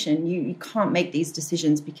a mission, you can't make these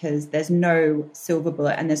decisions, because there's no silver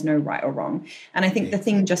bullet and there's no right or wrong. And I think the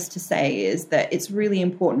thing just to say is that it's really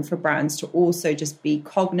important for brands to also just be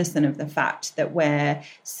cognizant of the fact that we're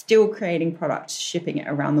still creating products, shipping it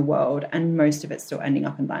around the world, and most of it's still ending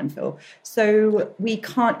up in landfill. So we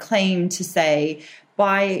can't claim to say,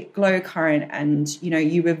 buy Glow Current and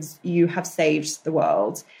you have saved the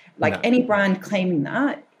world. Any brand claiming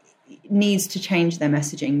that needs to change their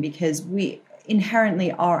messaging, because we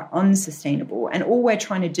inherently are unsustainable, and all we're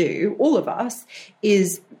trying to do, all of us,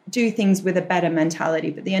 is do things with a better mentality.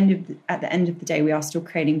 But at the end of the day, we are still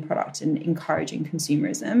creating product and encouraging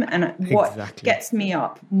consumerism. And what gets me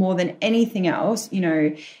up more than anything else,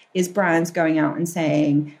 is brands going out and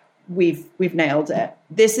saying, we've nailed it.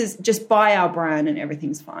 This is just buy our brand and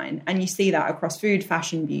everything's fine. And you see that across food,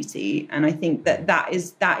 fashion, beauty. And I think that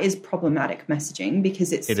is problematic messaging,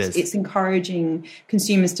 because it's encouraging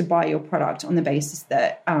consumers to buy your product on the basis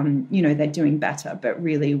that, they're doing better. But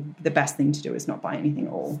really the best thing to do is not buy anything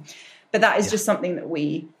at all. But that is just something that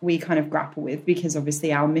we kind of grapple with, because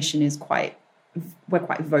obviously our mission is we're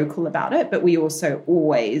quite vocal about it, but we also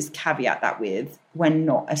always caveat that with, we're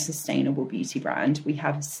not a sustainable beauty brand. We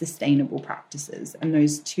have sustainable practices, and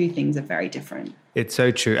those two things are very different. It's so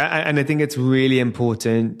true. And I think it's really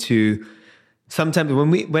important to sometimes when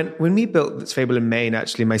we built Fable in Maine,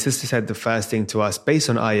 actually, my sister said the first thing to us based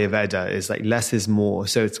on Ayurveda is less is more.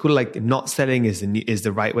 So it's called not selling is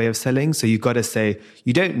the right way of selling. So you've got to say,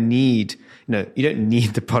 you don't need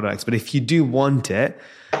the products, but if you do want it,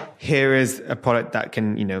 here is a product that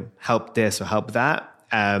can, help this or help that.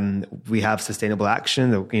 We have sustainable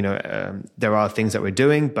action. There are things that we're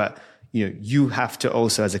doing, but you have to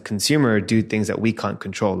also, as a consumer, do things that we can't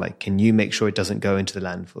control. Can you make sure it doesn't go into the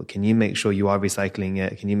landfill? Can you make sure you are recycling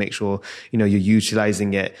it? Can you make sure, you're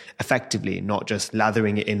utilizing it effectively, not just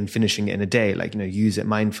lathering it in, finishing it in a day? Use it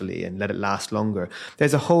mindfully and let it last longer.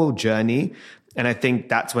 There's a whole journey. And I think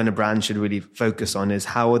that's when a brand should really focus on, is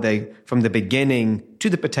how are they, from the beginning to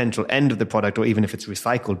the potential end of the product, or even if it's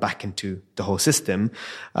recycled back into the whole system,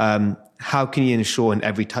 how can you ensure in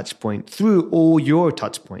every touch point, through all your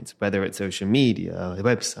touch points, whether it's social media, the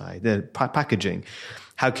website, the packaging,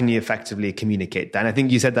 how can you effectively communicate that? And I think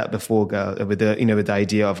you said that before, with the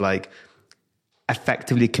idea of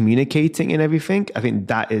effectively communicating and everything. I think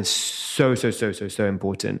that is so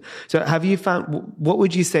important. So have you found, what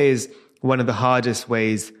would you say is one of the hardest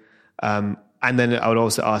ways And then I would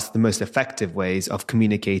also ask the most effective ways of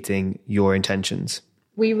communicating your intentions.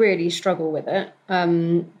 We really struggle with it.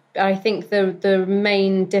 I think the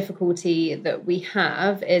main difficulty that we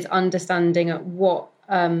have is understanding at what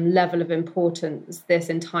level of importance this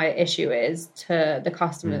entire issue is to the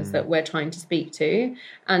customers that we're trying to speak to.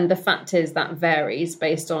 And the fact is that varies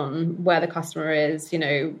based on where the customer is, you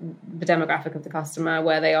know, the demographic of the customer,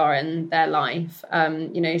 where they are in their life.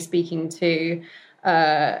 You know, speaking to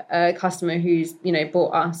a customer who's, you know,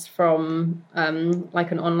 bought us from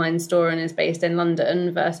like an online store and is based in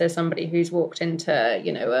London versus somebody who's walked into,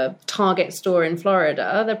 you know, a Target store in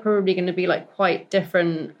Florida, they're probably going to be like quite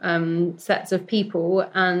different sets of people,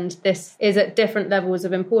 and this is at different levels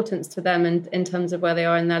of importance to them in terms of where they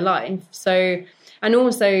are in their life. So, and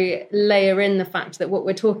also layer in the fact that what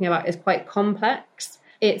we're talking about is quite complex.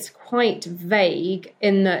 It's quite vague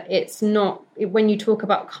in that it's not, when you talk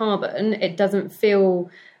about carbon, it doesn't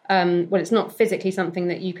feel, it's not physically something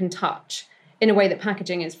that you can touch in a way that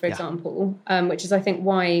packaging is, for example, which is, I think,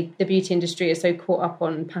 why the beauty industry is so caught up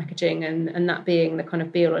on packaging and that being the kind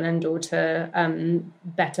of be all and end all to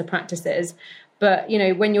better practices. But, you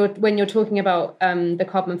know, when you're talking about the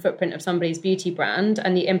carbon footprint of somebody's beauty brand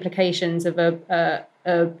and the implications of a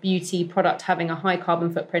beauty product having a high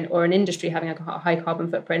carbon footprint or an industry having a high carbon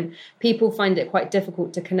footprint, people find it quite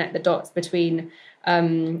difficult to connect the dots between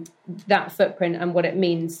that footprint and what it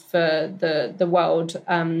means for the world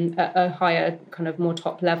at a higher kind of more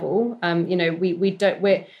top level. You know,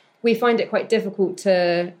 we find it quite difficult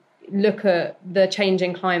to look at the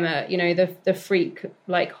changing climate, you know, the freak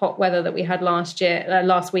like hot weather that we had last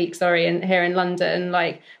week, here in London,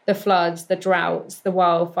 like the floods, the droughts, the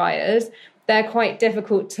wildfires. They're quite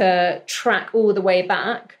difficult to track all the way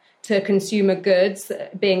back to consumer goods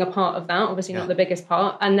being a part of that, obviously not the biggest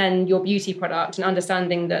part, and then your beauty product and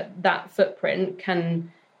understanding that footprint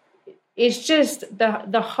it's just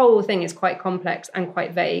the whole thing is quite complex and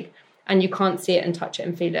quite vague, and you can't see it and touch it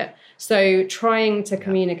and feel it. So trying to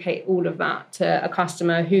communicate all of that to a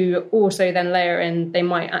customer who also then layer in, they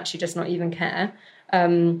might actually just not even care.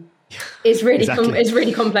 It's really it's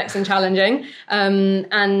really complex and challenging,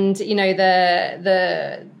 and you know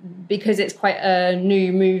because it's quite a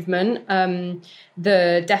new movement.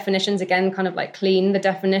 The definitions, again, kind of like clean. The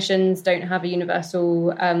definitions don't have a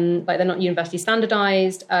universal, they're not universally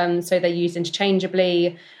standardized, so they're used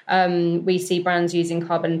interchangeably. We see brands using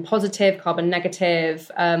carbon positive, carbon negative.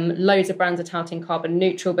 Loads of brands are touting carbon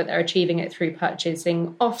neutral, but they're achieving it through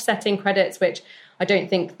purchasing offsetting credits, which I don't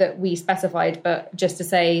think that we specified, but just to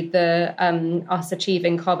say us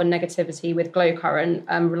achieving carbon negativity with Glow Current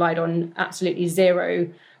relied on absolutely zero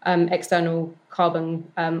external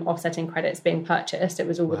carbon offsetting credits being purchased. It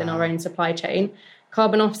was all within our own supply chain.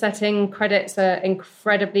 Carbon offsetting credits are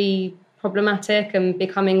incredibly problematic and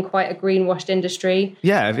becoming quite a greenwashed industry.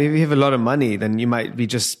 Yeah, if you have a lot of money, then you might be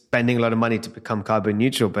just spending a lot of money to become carbon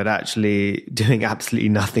neutral, but actually doing absolutely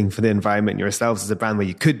nothing for the environment yourselves as a brand, where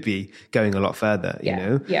you could be going a lot further, you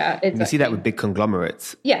know? Yeah, exactly. And you see that with big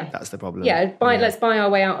conglomerates. Yeah. That's the problem. Yeah, let's buy our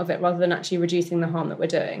way out of it rather than actually reducing the harm that we're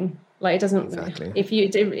doing. Like, it doesn't,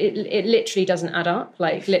 it literally doesn't add up,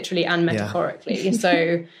 like literally and metaphorically. Yeah.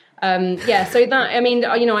 So, so that, I mean,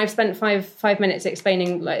 you know, I've spent five minutes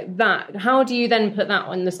explaining like that. How do you then put that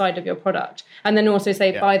on the side of your product? And then also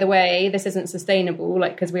say, by the way, this isn't sustainable,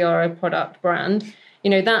 like, because we are a product brand. You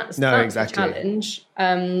know, that's a challenge.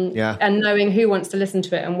 And knowing who wants to listen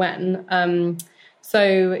to it and when.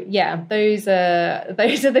 So yeah, those are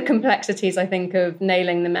the complexities, I think, of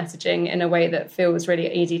nailing the messaging in a way that feels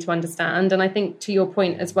really easy to understand. And I think, to your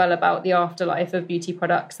point as well about the afterlife of beauty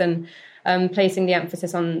products and placing the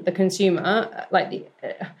emphasis on the consumer,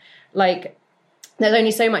 there's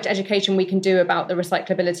only so much education we can do about the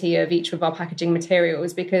recyclability of each of our packaging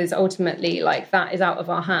materials, because ultimately, like, that is out of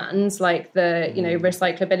our hands. Like, the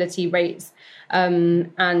recyclability rates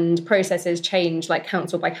and processes change like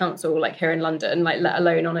council by council, like here in London, like let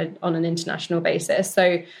alone on an international basis.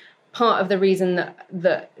 So part of the reason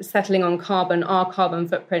that settling on our carbon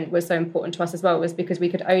footprint was so important to us as well was because we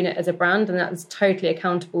could own it as a brand, and that was totally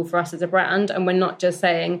accountable for us as a brand. And we're not just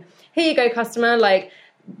saying, here you go, customer, like,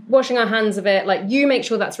 washing our hands of it, like, you make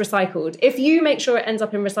sure that's recycled. If you make sure it ends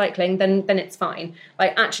up in recycling, then it's fine.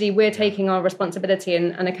 Like, actually, we're taking our responsibility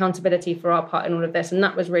and accountability for our part in all of this, and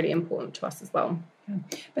that was really important to us as well.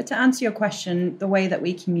 But to answer your question, the way that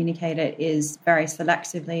we communicate it is very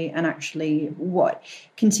selectively, and actually what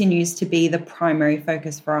continues to be the primary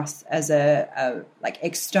focus for us as a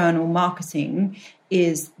external marketing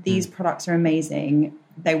is these products are amazing.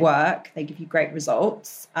 They work, they give you great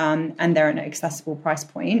results, and they're at an accessible price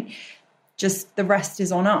point. just the rest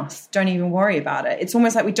is on us. Don't even worry about it. It's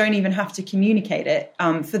almost like we don't even have to communicate it.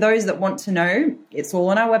 For those that want to know, it's all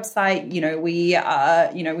on our website.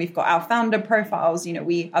 We've got our founder profiles.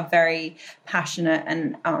 We are very passionate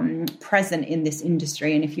and present in this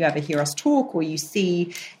industry. And if you ever hear us talk or you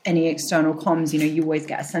see any external comms, you always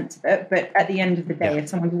get a sense of it. But at the end of the day, if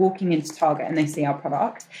someone's walking into Target and they see our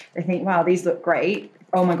product, they think, wow, these look great.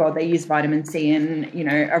 Oh my God, they use vitamin C and,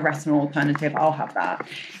 a retinol alternative. I'll have that.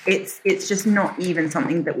 It's just not even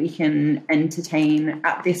something that we can entertain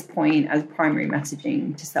at this point as primary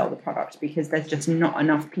messaging to sell the product, because there's just not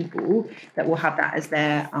enough people that will have that as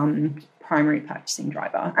their primary purchasing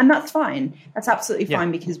driver. And that's fine. That's absolutely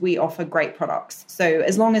fine, because we offer great products. So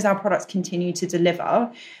as long as our products continue to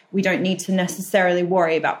deliver, we don't need to necessarily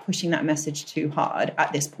worry about pushing that message too hard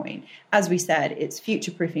at this point. As we said, it's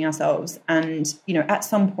future-proofing ourselves. And, at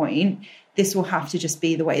some point, this will have to just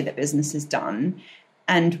be the way that business is done.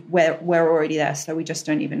 And we're already there, so we just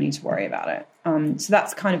don't even need to worry about it. So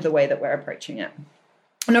that's kind of the way that we're approaching it.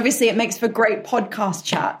 And obviously it makes for great podcast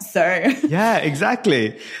chat. So yeah,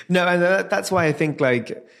 exactly. No, and that's why I think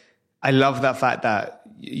I love that fact that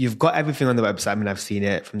you've got everything on the website. I mean, I've seen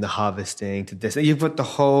it from the harvesting to this. You've got the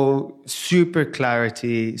whole super clear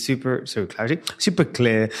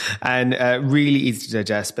and really easy to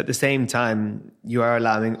digest. But at the same time, you are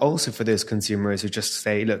allowing also for those consumers who just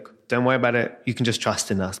say, look, don't worry about it. You can just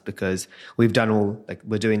trust in us because we've done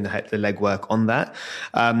we're doing the legwork on that.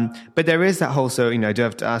 But there is that whole, I do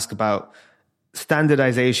have to ask about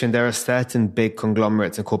standardization. There are certain big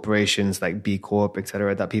conglomerates and corporations like B Corp, et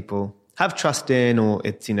cetera, that people have trust in, or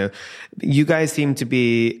it's, you guys seem to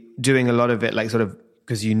be doing a lot of it,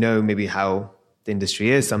 because maybe how the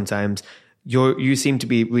industry is sometimes. You seem to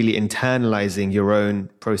be really internalizing your own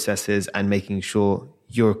processes and making sure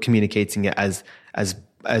you're communicating it as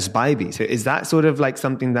Bybee. So is that sort of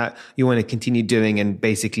something that you want to continue doing and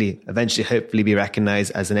basically eventually hopefully be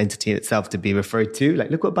recognized as an entity in itself to be referred to?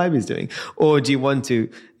 Look what Bybee is doing. Or do you want to,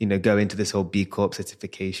 go into this whole B Corp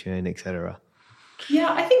certification, et cetera?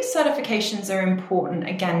 Yeah, I think certifications are important,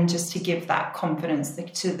 again, just to give that confidence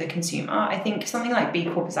to the consumer. I think something like B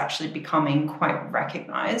Corp is actually becoming quite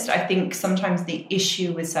recognized. I think sometimes the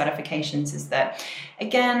issue with certifications is that,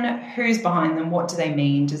 again, who's behind them? What do they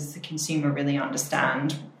mean? Does the consumer really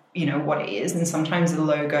understand what it is? And sometimes the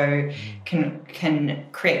logo can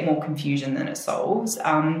create more confusion than it solves.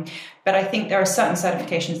 But I think there are certain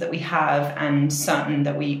certifications that we have and certain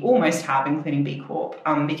that we almost have, including B Corp,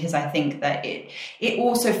 because I think that it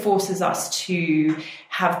also forces us to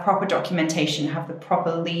have proper documentation, have the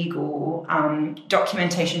proper legal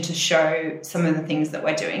documentation to show some of the things that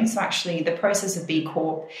we're doing. So actually the process of B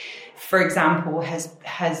Corp, for example,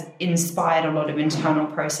 has inspired a lot of internal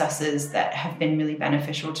processes that have been really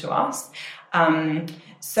beneficial to us.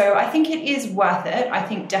 So I think it is worth it. I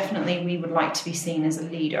think definitely we would like to be seen as a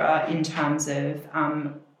leader in terms of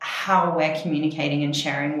how we're communicating and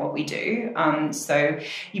sharing what we do. So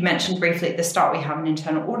you mentioned briefly at the start, we have an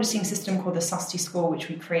internal auditing system called the Susty Score, which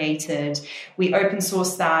we created. We open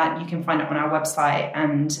source that. You can find it on our website.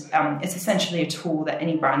 And it's essentially a tool that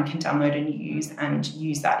any brand can download and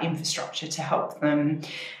use that infrastructure to help them,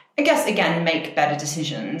 I guess, again, make better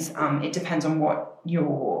decisions. It depends on what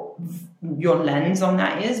your lens on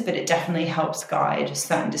that is, but it definitely helps guide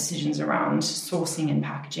certain decisions around sourcing and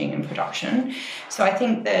packaging and production. So I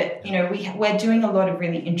think that, we're doing a lot of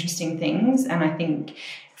really interesting things. And I think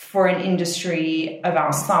for an industry of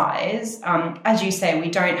our size, as you say,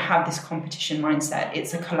 we don't have this competition mindset.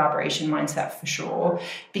 It's a collaboration mindset for sure,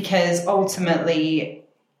 because ultimately,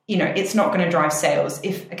 it's not going to drive sales.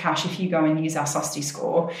 If you go and use our Susty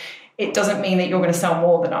Score, it doesn't mean that you're going to sell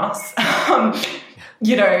more than us.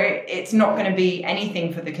 It's not going to be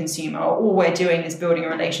anything for the consumer. All we're doing is building a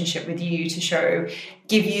relationship with you to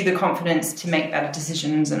give you the confidence to make better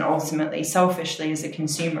decisions. And ultimately, selfishly, as a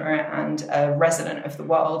consumer and a resident of the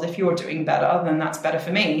world, if you're doing better, then that's better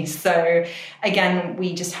for me. So again,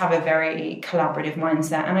 we just have a very collaborative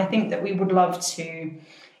mindset. And I think that we would love to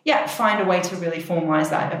find a way to really formalize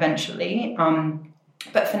that eventually.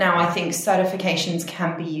 But for now, I think certifications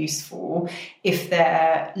can be useful if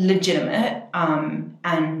they're legitimate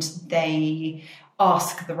and they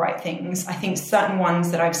ask the right things. I think certain ones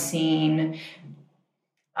that I've seen,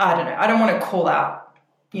 I don't know, I don't want to call out,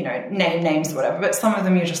 names or whatever, but some of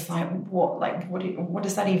them you're just like, what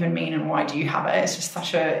does that even mean and why do you have it? It's just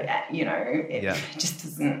such it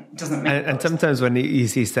just doesn't make sense. And sometimes when you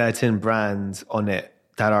see certain brands on it,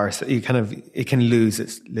 it can lose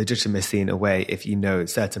its legitimacy in a way if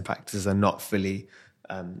certain practices are not fully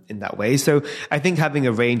in that way. So I think having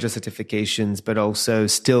a range of certifications, but also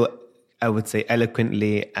still I would say,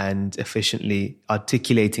 eloquently and efficiently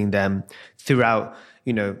articulating them throughout.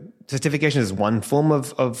 Certification is one form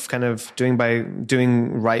of kind of doing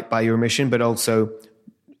right by your mission, but also,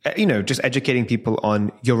 just educating people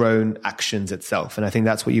on your own actions itself. And I think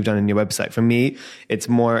that's what you've done in your website. For me, it's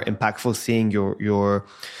more impactful seeing your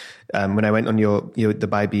when I went on the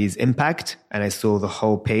By Bees Impact and I saw the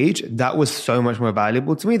whole page, that was so much more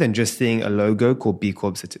valuable to me than just seeing a logo called B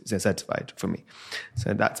Corp certified for me.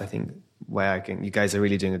 So that's, I think, where you guys are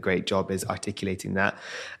really doing a great job, is articulating that.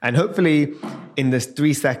 And hopefully in this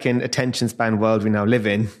 3-second attention span world we now live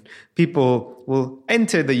in, people will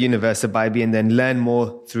enter the universe of By Bee and then learn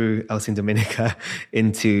more through Elsie and Dominica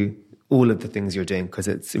into all of the things you're doing, because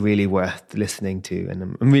it's really worth listening to.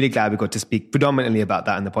 And I'm really glad we got to speak predominantly about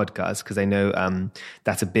that in the podcast, because I know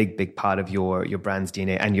that's a big part of your brand's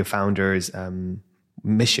DNA and your founders'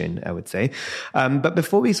 mission, I would say. But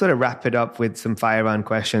before we sort of wrap it up with some fire round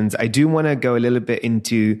questions, I do want to go a little bit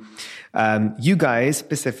into you guys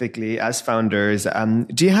specifically as founders.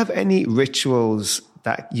 Do you have any rituals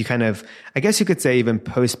that you kind of, I guess you could say even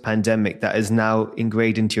post-pandemic, that is now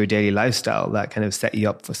ingrained into your daily lifestyle that kind of set you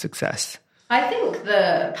up for success? I think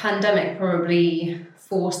the pandemic probably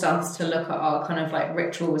forced us to look at our kind of like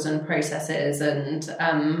rituals and processes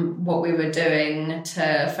and what we were doing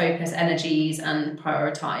to focus energies and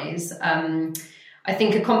prioritize. I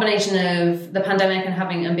think a combination of the pandemic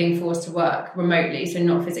and being forced to work remotely, so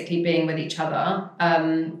not physically being with each other,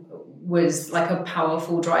 was like a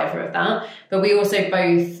powerful driver of that. But we also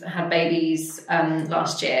both had babies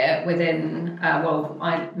last year within,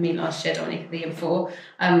 last year, Dominica the year before,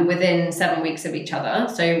 within 7 weeks of each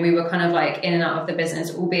other. So we were kind of like in and out of the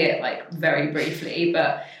business, albeit like very briefly,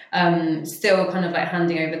 but still kind of like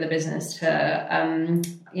handing over the business to,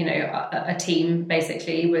 a team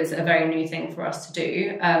basically was a very new thing for us to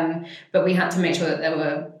do. But we had to make sure that there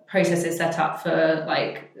were processes set up for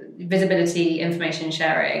like visibility, information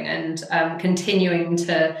sharing, and continuing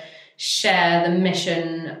to share the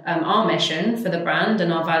mission, our mission for the brand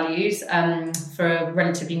and our values for a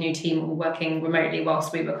relatively new team all working remotely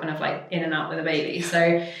whilst we were kind of like in and out with a baby.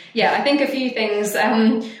 So yeah, I think a few things.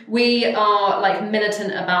 We are like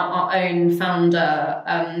militant about our own founder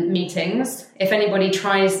meetings. If anybody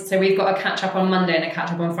tries, so we've got a catch up on Monday and a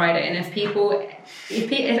catch up on Friday, and if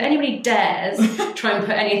anybody dares try and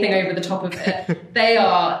put anything over the top of it, they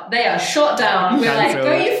are shot down. We're like,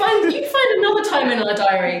 go, you find another time in our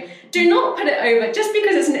diary. Do not put it over just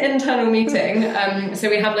because it's an internal meeting. So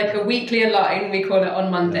we have like a weekly align, we call it,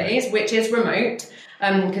 on Mondays, which is remote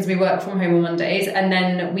because we work from home on Mondays. And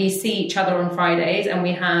then we see each other on Fridays, and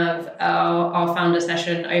we have our founder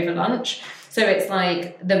session over lunch. So it's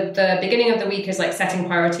like the beginning of the week is like setting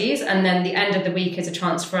priorities, and then the end of the week is a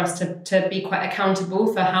chance for us to be quite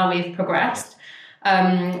accountable for how we've progressed.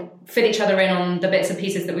 Fit each other in on the bits and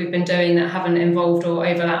pieces that we've been doing that haven't involved or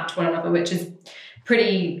overlapped one another, which is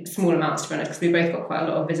pretty small amounts, to be honest, because we both got quite a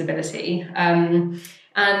lot of visibility.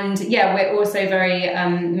 And yeah, we're also very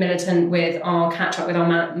militant with our catch up with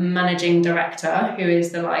our managing director, who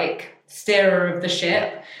is the like steerer of the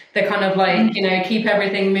ship, the kind of like, keep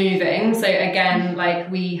everything moving. So again,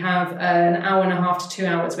 like we have an hour and a half to 2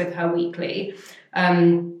 hours with her weekly.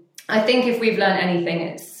 I think if we've learned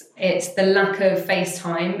anything, it's the lack of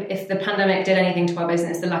FaceTime. If the pandemic did anything to our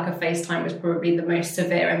business, the lack of FaceTime was probably the most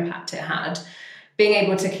severe impact it had. Being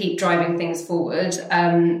able to keep driving things forward,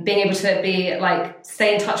 being able to be like,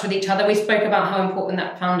 stay in touch with each other. We spoke about how important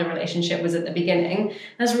that founder relationship was at the beginning.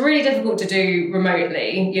 That's really difficult to do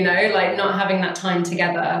remotely, like not having that time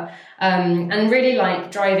together, and really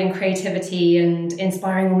like driving creativity and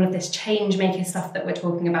inspiring all of this change making stuff that we're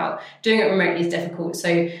talking about. Doing it remotely is difficult.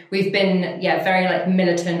 So we've been, very like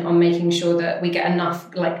militant on making sure that we get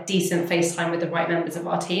enough like decent FaceTime with the right members of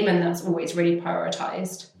our team. And that's always really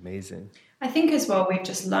prioritized. Amazing. I think as well, we've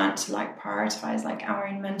just learned to like prioritize like our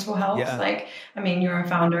own mental health. Yeah. Like, I mean, you're a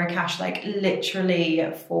founder, Akash, like literally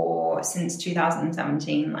since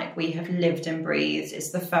 2017, like we have lived and breathed. It's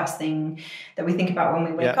the first thing that we think about when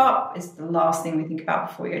we wake up. It's the last thing we think about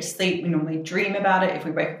before we go to sleep. We normally dream about it. If we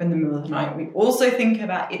wake up in the middle of the night, we also think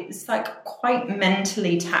about it. It's like quite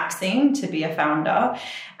mentally taxing to be a founder.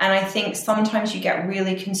 And I think sometimes you get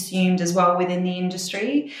really consumed as well within the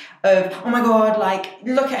industry of, oh my God, like,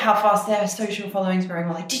 look at how fast their social following's growing.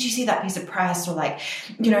 Or like, did you see that piece of press? Or like,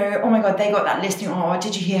 oh my God, they got that listing. Or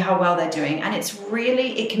did you hear how well they're doing? And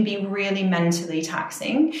it can be really mentally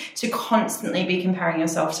taxing to constantly be comparing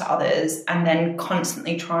yourself to others and then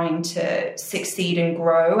constantly trying to succeed and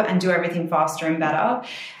grow and do everything faster and better.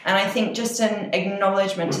 And I think just an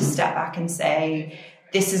acknowledgement to step back and say,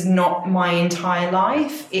 this is not my entire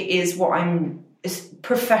life. It is what I'm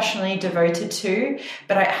professionally devoted to,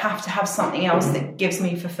 but I have to have something else that gives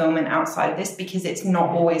me fulfillment outside of this, because it's not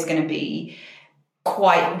always going to be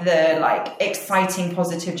quite the like exciting,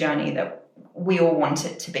 positive journey that we all want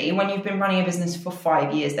it to be. When you've been running a business for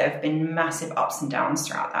 5 years, there have been massive ups and downs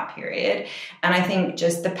throughout that period. And I think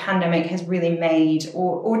just the pandemic has really made,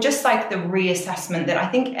 or just like the reassessment that I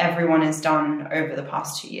think everyone has done over the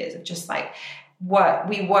past 2 years of just like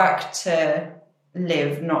we work to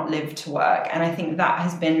live, not live to work. And I think that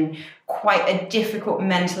has been quite a difficult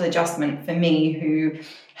mental adjustment for me, who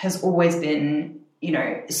has always been, you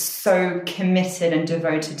know, so committed and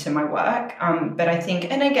devoted to my work. But I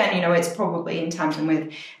think, and again, you know, it's probably in tandem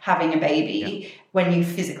with having a baby when you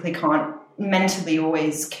physically can't mentally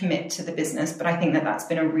always commit to the business. But I think that that's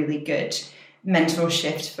been a really good mental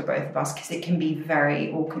shift for both of us, because it can be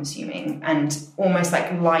very all-consuming and almost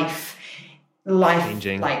like life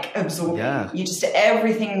changing, like absorbing. You just,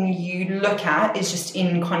 everything you look at is just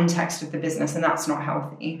in context of the business, and that's not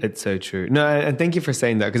healthy. It's so true. No, and thank you for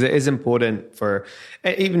saying that, because it is important for,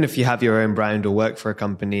 even if you have your own brand or work for a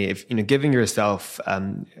company, if, you know, giving yourself,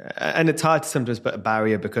 and it's hard to sometimes put a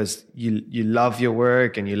barrier because you love your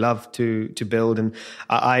work and you love to build. And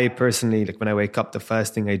I personally, like when I wake up, the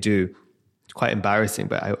first thing I do, quite embarrassing,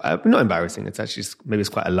 but I not embarrassing. It's actually maybe it's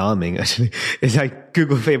quite alarming. Actually, it's like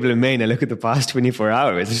Google Fable in Maine. I look at the past 24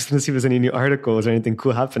 hours. I just want to see if there's any new articles or anything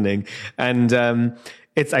cool happening. And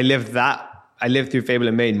I live through Fable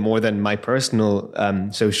in Maine more than my personal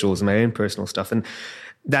socials and my own personal stuff. And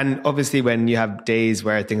then obviously when you have days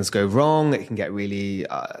where things go wrong, it can get really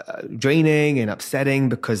draining and upsetting,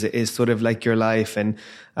 because it is sort of like your life. And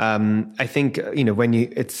I think, you know,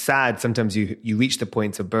 it's sad sometimes you reach the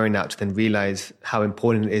point of burnout to then realize how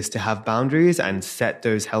important it is to have boundaries and set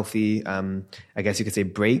those healthy, I guess you could say,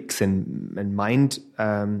 breaks and mind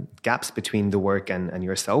gaps between the work and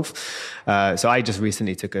yourself. So I just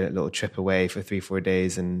recently took a little trip away for 3-4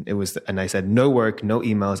 days, and I said no work, no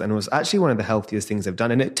emails, and it was actually one of the healthiest things I've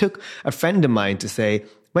done. And it took a friend of mine to say,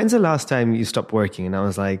 "When's the last time you stopped working?" And I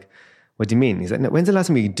was like, "What do you mean?" He's like, "No, when's the last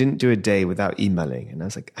time you didn't do a day without emailing?" And I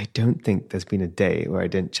was like, I don't think there's been a day where I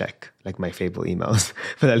didn't check like my Fable emails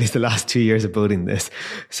for at least the last 2 years of building this.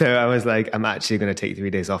 So I was like, I'm actually going to take 3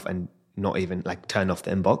 days off and not even like turn off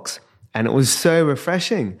the inbox. And it was so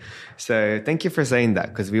refreshing. So thank you for saying that,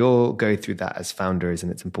 because we all go through that as founders,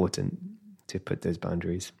 and it's important to put those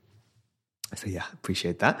boundaries. So yeah,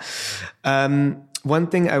 appreciate that. One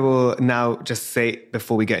thing I will now just say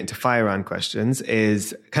before we get into fire round questions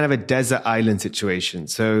is kind of a desert island situation.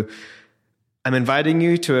 So I'm inviting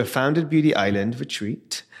you to a Founded Beauty Island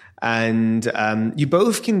retreat, and you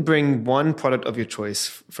both can bring one product of your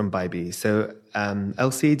choice from Bybee. So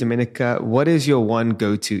Elsie, Dominica, what is your one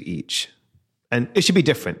go-to each? And it should be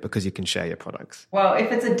different because you can share your products. Well, if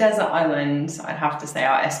it's a desert island, I'd have to say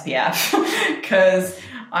our SPF, because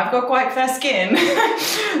I've got quite fair skin.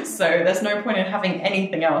 So there's no point in having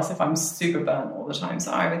anything else if I'm super burnt all the time.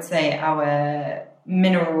 So I would say our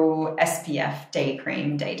mineral SPF day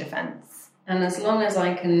cream, day defense. And as long as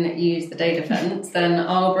I can use the Day Defense, then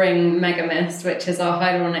I'll bring Mega Mist, which is our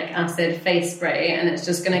hyaluronic acid face spray, and it's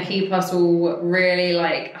just going to keep us all really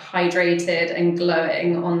like hydrated and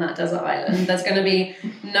glowing on that desert island. There's going to be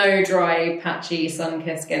no dry, patchy,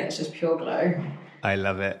 sun-kissed skin. It's just pure glow. I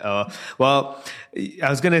love it. Oh, well, I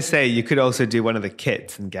was going to say you could also do one of the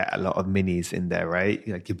kits and get a lot of minis in there, right?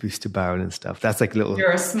 Like your booster barrel and stuff. That's like a little...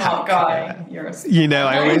 You're a smart guy. You're a smart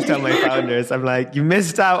guy. I always tell my founders, I'm like, you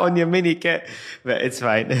missed out on your mini kit, but it's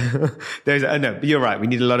fine. No, but you're right. We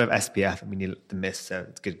need a lot of SPF and we need the mist. So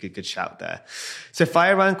it's good shout there. So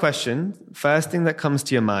fire round question. First thing that comes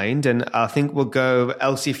to your mind, and I think we'll go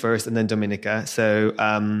Elsie first and then Dominica. So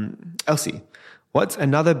Elsie, what's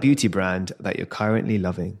another beauty brand that you're currently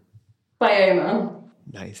loving? Bioma.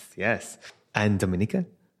 Nice, yes. And Dominica?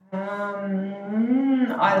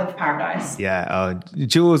 I Love Paradise. Yeah,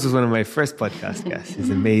 Jules was one of my first podcast guests. He's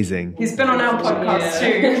amazing. He's been on our podcast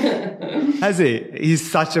too. Has he?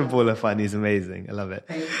 He's such a ball of fun. He's amazing. I love it.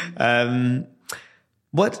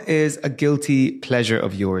 What is a guilty pleasure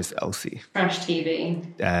of yours, Elsie? Trash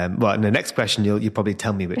TV. Well, in the next question, you'll probably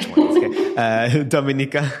tell me which one. Okay.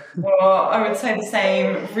 Dominica? Well, I would say the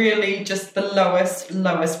same. Really, just the lowest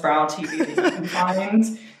brow TV that you can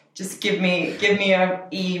find. Just give me a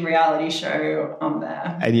reality show on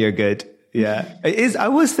there. And you're good. Yeah. It is, I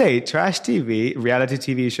will say, trash TV, reality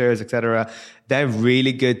TV shows, etc., they're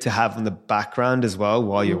really good to have in the background as well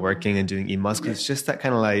while you're working and doing emails, because it's just that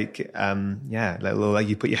kind of like, like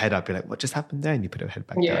you put your head up, you're like, what just happened there? And you put your head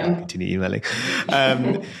back down and continue emailing.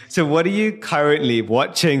 So what are you currently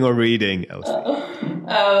watching or reading, Elsie?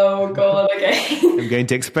 Oh, God, okay. I'm going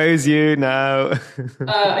to expose you now.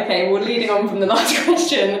 Okay, well, leading on from the last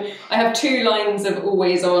question, I have 2 lines of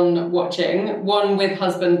always on watching, one with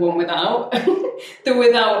husband, one without. The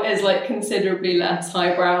without is like considerably less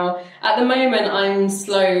highbrow. At the moment, I'm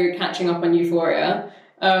slow catching up on Euphoria.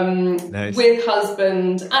 Nice. With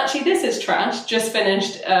husband, actually, this is trash. Just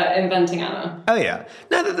finished Inventing Anna. Oh yeah,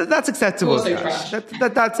 no, that's acceptable. Also trash. trash.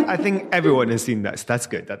 That's. I think everyone has seen that. So that's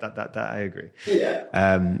good. That I agree. Yeah.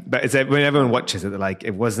 But it's when everyone watches it, they're like,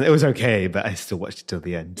 it was okay, but I still watched it till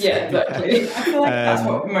the end. Yeah, exactly. I feel like that's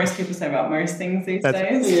what most people say about most things these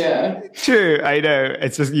days. Yeah. True, I know.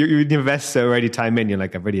 It's just you invest so already time in. You're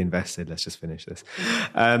like, I've already invested. Let's just finish this.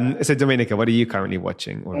 So Dominica, what are you currently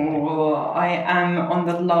watching? I am on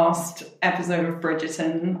the last episode of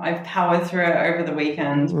Bridgerton. I've powered through it over the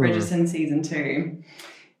weekend. Bridgerton season 2.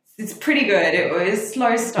 It's pretty good. It was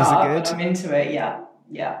slow start, but I'm into it.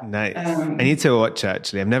 Yeah. Nice. I need to watch it,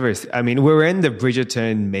 actually. We're in the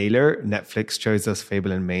Bridgerton mailer. Netflix chose us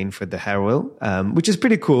Fable and Maine for the Herald, which is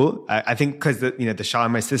pretty cool. I think because the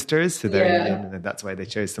Sharma sisters, so they're Indian, and that's why they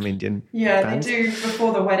chose some Indian bands. They do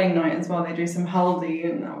before the wedding night as well. They do some haldi,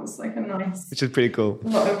 and that was like a nice, which is pretty cool. A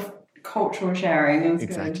lot of cultural sharing. It was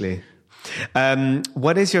exactly.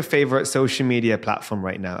 What is your favorite social media platform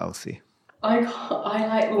right now, Elsie?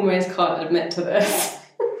 I almost can't admit to this.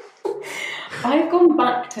 I've gone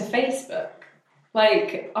back to Facebook.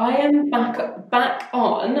 Like, I am back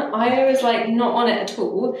on. I was like not on it at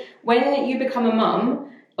all. When you become a mum,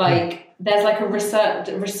 like there's like a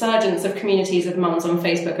resurgence of communities of mums on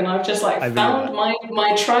Facebook, and I've just like found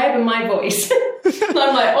my tribe and my voice. And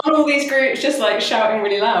I'm like on all these groups, just like shouting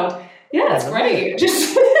really loud. Yeah, it's great.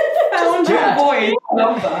 Just found my voice. I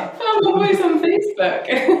love that. Found my voice on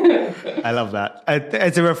Facebook. I love that.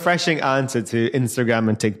 It's a refreshing answer to Instagram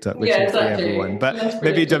and TikTok, which is for everyone. But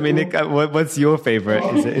maybe Dominica, what's your favorite?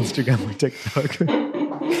 Is it Instagram or TikTok?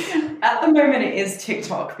 At the moment, it is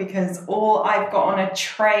TikTok because I've got on a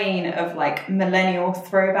train of like millennial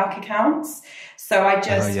throwback accounts. So I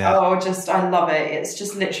I love it. It's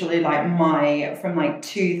just literally like from like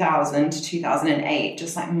 2000 to 2008,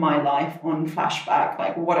 just like my life on flashback,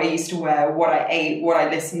 like what I used to wear, what I ate, what I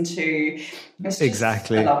listened to.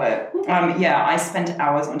 Exactly. I love it. I spent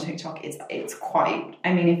hours on TikTok. It's quite,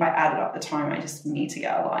 if I added up the time, I just need to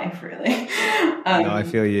get a life, really. No, I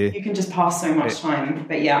feel you. You can just pass so much time.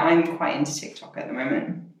 But yeah, I'm quite into TikTok at the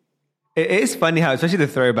moment. It is funny how, especially the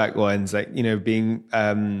throwback ones, like, being,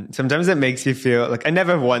 sometimes it makes you feel like I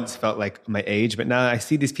never once felt like my age, but now I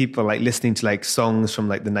see these people like listening to like songs from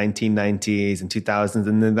like the 1990s and 2000s,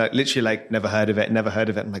 and then like literally like never heard of it.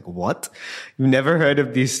 I'm like, what? You've never heard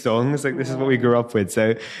of these songs? Like, this is what we grew up with.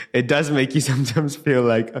 So it does make you sometimes feel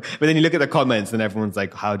like, but then you look at the comments and everyone's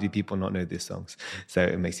like, how do people not know these songs? So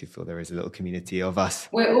it makes you feel there is a little community of us.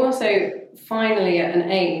 We're also finally at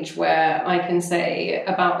an age where I can say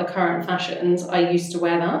about the current fashions, I used to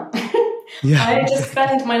wear that. Yeah. I just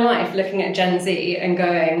spend my life looking at Gen Z and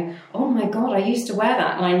going, oh my God, I used to wear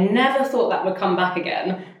that. And I never thought that would come back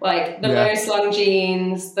again. Like the low slung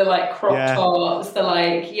jeans, the like crop tops, the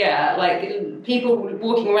like people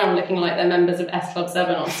walking around looking like they're members of S Club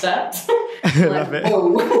 7 on set. Love it. Whoa,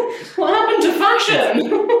 what happened to fashion?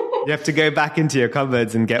 You have to go back into your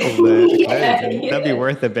cupboards and get all the clothes. That'd be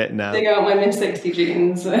worth a bit now. Dig out my mid-60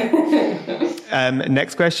 jeans.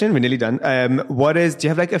 Next question. We're nearly done. Do you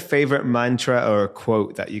have like a favorite mantra or a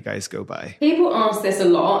quote that you guys go by? People ask this a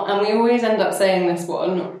lot, and we always end up saying this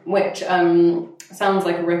one, which sounds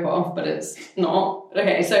like a rip-off, but it's not.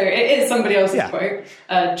 Okay, so it is somebody else's quote.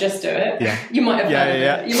 Just do it. Yeah. You might have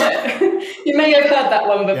heard it. You may have heard that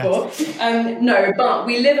one before. Yes. No, but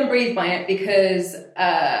we live and breathe by it because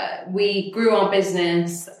we grew our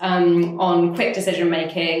business on quick decision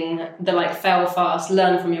making, the like fail fast,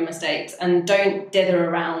 learn from your mistakes, and don't dither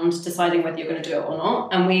around deciding whether you're going to do it or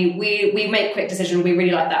not. And we make quick decisions. We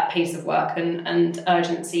really like that pace of work and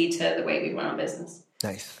urgency to the way we run our business.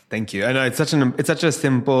 Nice, thank you. I know it's such a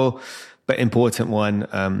simple but important one.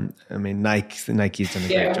 Nike's done a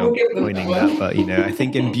great job pointing that, but I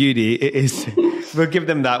think in beauty it is. We'll give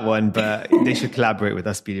them that one, but they should collaborate with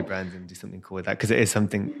us beauty brands and do something cool with that, because it is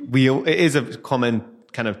something it is a common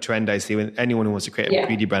kind of trend I see when anyone who wants to create a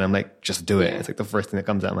beauty brand. I'm like, just do it. It's like the first thing that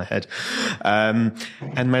comes out of my head.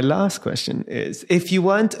 And my last question is, if you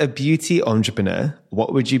weren't a beauty entrepreneur,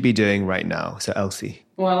 what would you be doing right now? So Elsie.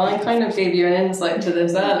 Well, I kind of gave you an insight to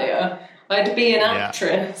this earlier. I'd be an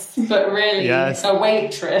actress, but really a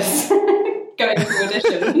waitress going to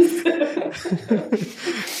auditions.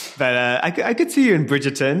 But I could see you in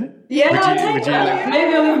Bridgerton. Yeah, I'll take that.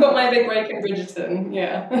 Maybe I've got my big break in Bridgerton.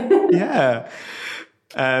 Yeah. Yeah.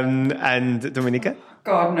 And Dominica?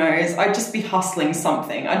 God knows. I'd just be hustling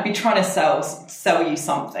something. I'd be trying to sell you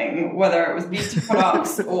something, whether it was beauty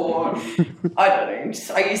products or, I don't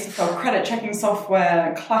know. I used to sell credit checking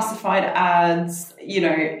software, classified ads. You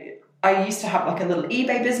know, I used to have like a little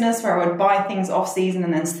eBay business where I would buy things off season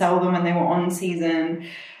and then sell them when they were on season.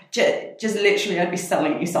 Just literally, I'd be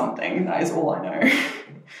selling you something. That is all I know.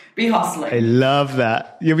 Be hustling. I love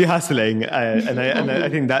that. You'll be hustling. And I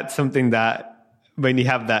think that's something that, when you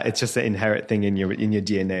have that, it's just an inherent thing in your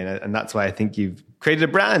DNA, and that's why I think you've created a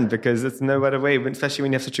brand, because it's no other way, especially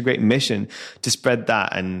when you have such a great mission to spread that.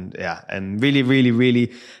 And really, really,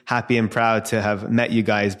 really happy and proud to have met you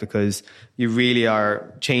guys, because you really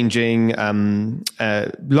are changing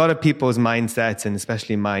a lot of people's mindsets, and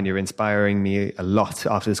especially mine. You're inspiring me a lot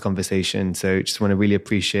after this conversation. So just want to really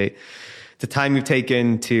appreciate the time you've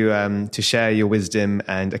taken to share your wisdom,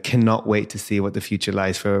 and I cannot wait to see what the future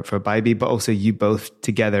lies for Bybee, but also you both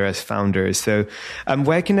together as founders. So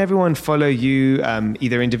where can everyone follow you,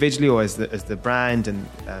 either individually or as the brand, and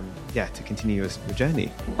to continue your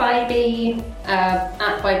journey? Bybee,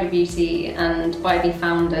 at Bybee Beauty, and Bybee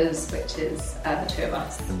Founders, which is the two of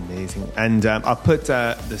us. Amazing. And I'll put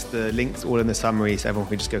the links all in the summary, so everyone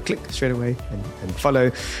can just go click straight away and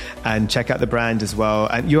follow and check out the brand as well.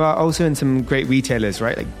 And you are also in some great retailers,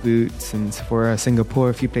 right? Like Boots and Sephora, Singapore,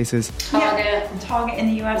 a few places. Target in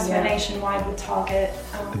the US, we're nationwide with Target.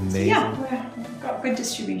 Amazing. We've got good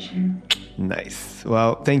distribution. Nice.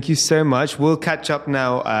 Well, thank you so much. We'll catch up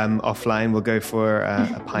now offline. We'll go for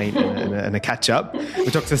a pint and a catch up. We'll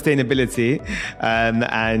talk sustainability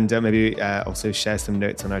and maybe also share some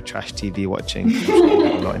notes on our trash TV watching. We have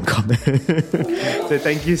a lot in common. So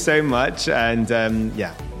thank you so much. And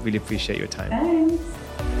really appreciate your time. Thanks.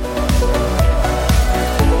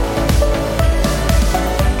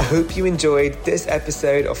 I hope you enjoyed this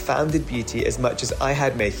episode of Founded Beauty as much as I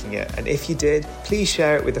had making it. And if you did, please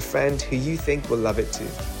share it with a friend who you think will love it too.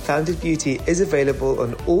 Founded Beauty is available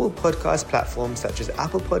on all podcast platforms such as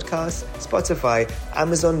Apple Podcasts, Spotify,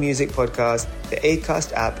 Amazon Music Podcasts, the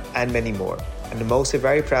Acast app, and many more. And I'm also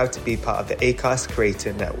very proud to be part of the Acast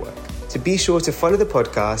Creator Network. So be sure to follow the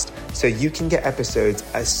podcast so you can get episodes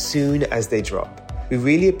as soon as they drop. We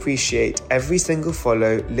really appreciate every single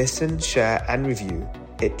follow, listen, share, and review.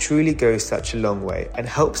 It truly goes such a long way and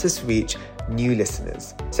helps us reach new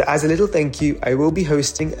listeners. So as a little thank you, I will be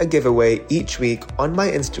hosting a giveaway each week on my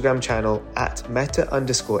Instagram channel at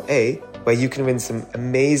meta_a, where you can win some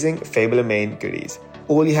amazing Fable and Mane goodies.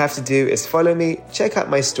 All you have to do is follow me, check out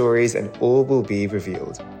my stories, and all will be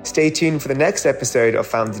revealed. Stay tuned for the next episode of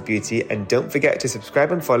Founded Beauty, and don't forget to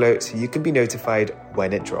subscribe and follow so you can be notified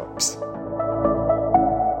when it drops.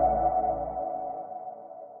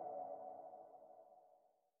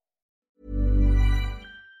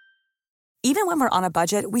 Even when we're on a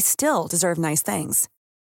budget, we still deserve nice things.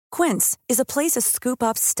 Quince is a place to scoop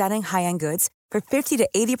up stunning high-end goods for 50 to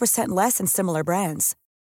 80% less than similar brands.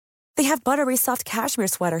 They have buttery soft cashmere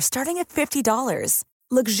sweaters starting at $50,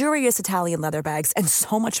 luxurious Italian leather bags, and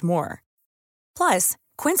so much more. Plus,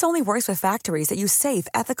 Quince only works with factories that use safe,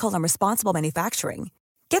 ethical, and responsible manufacturing.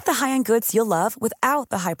 Get the high-end goods you'll love without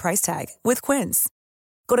the high price tag with Quince.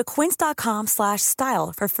 Go to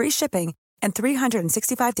quince.com/style for free shipping and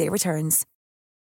 365-day returns.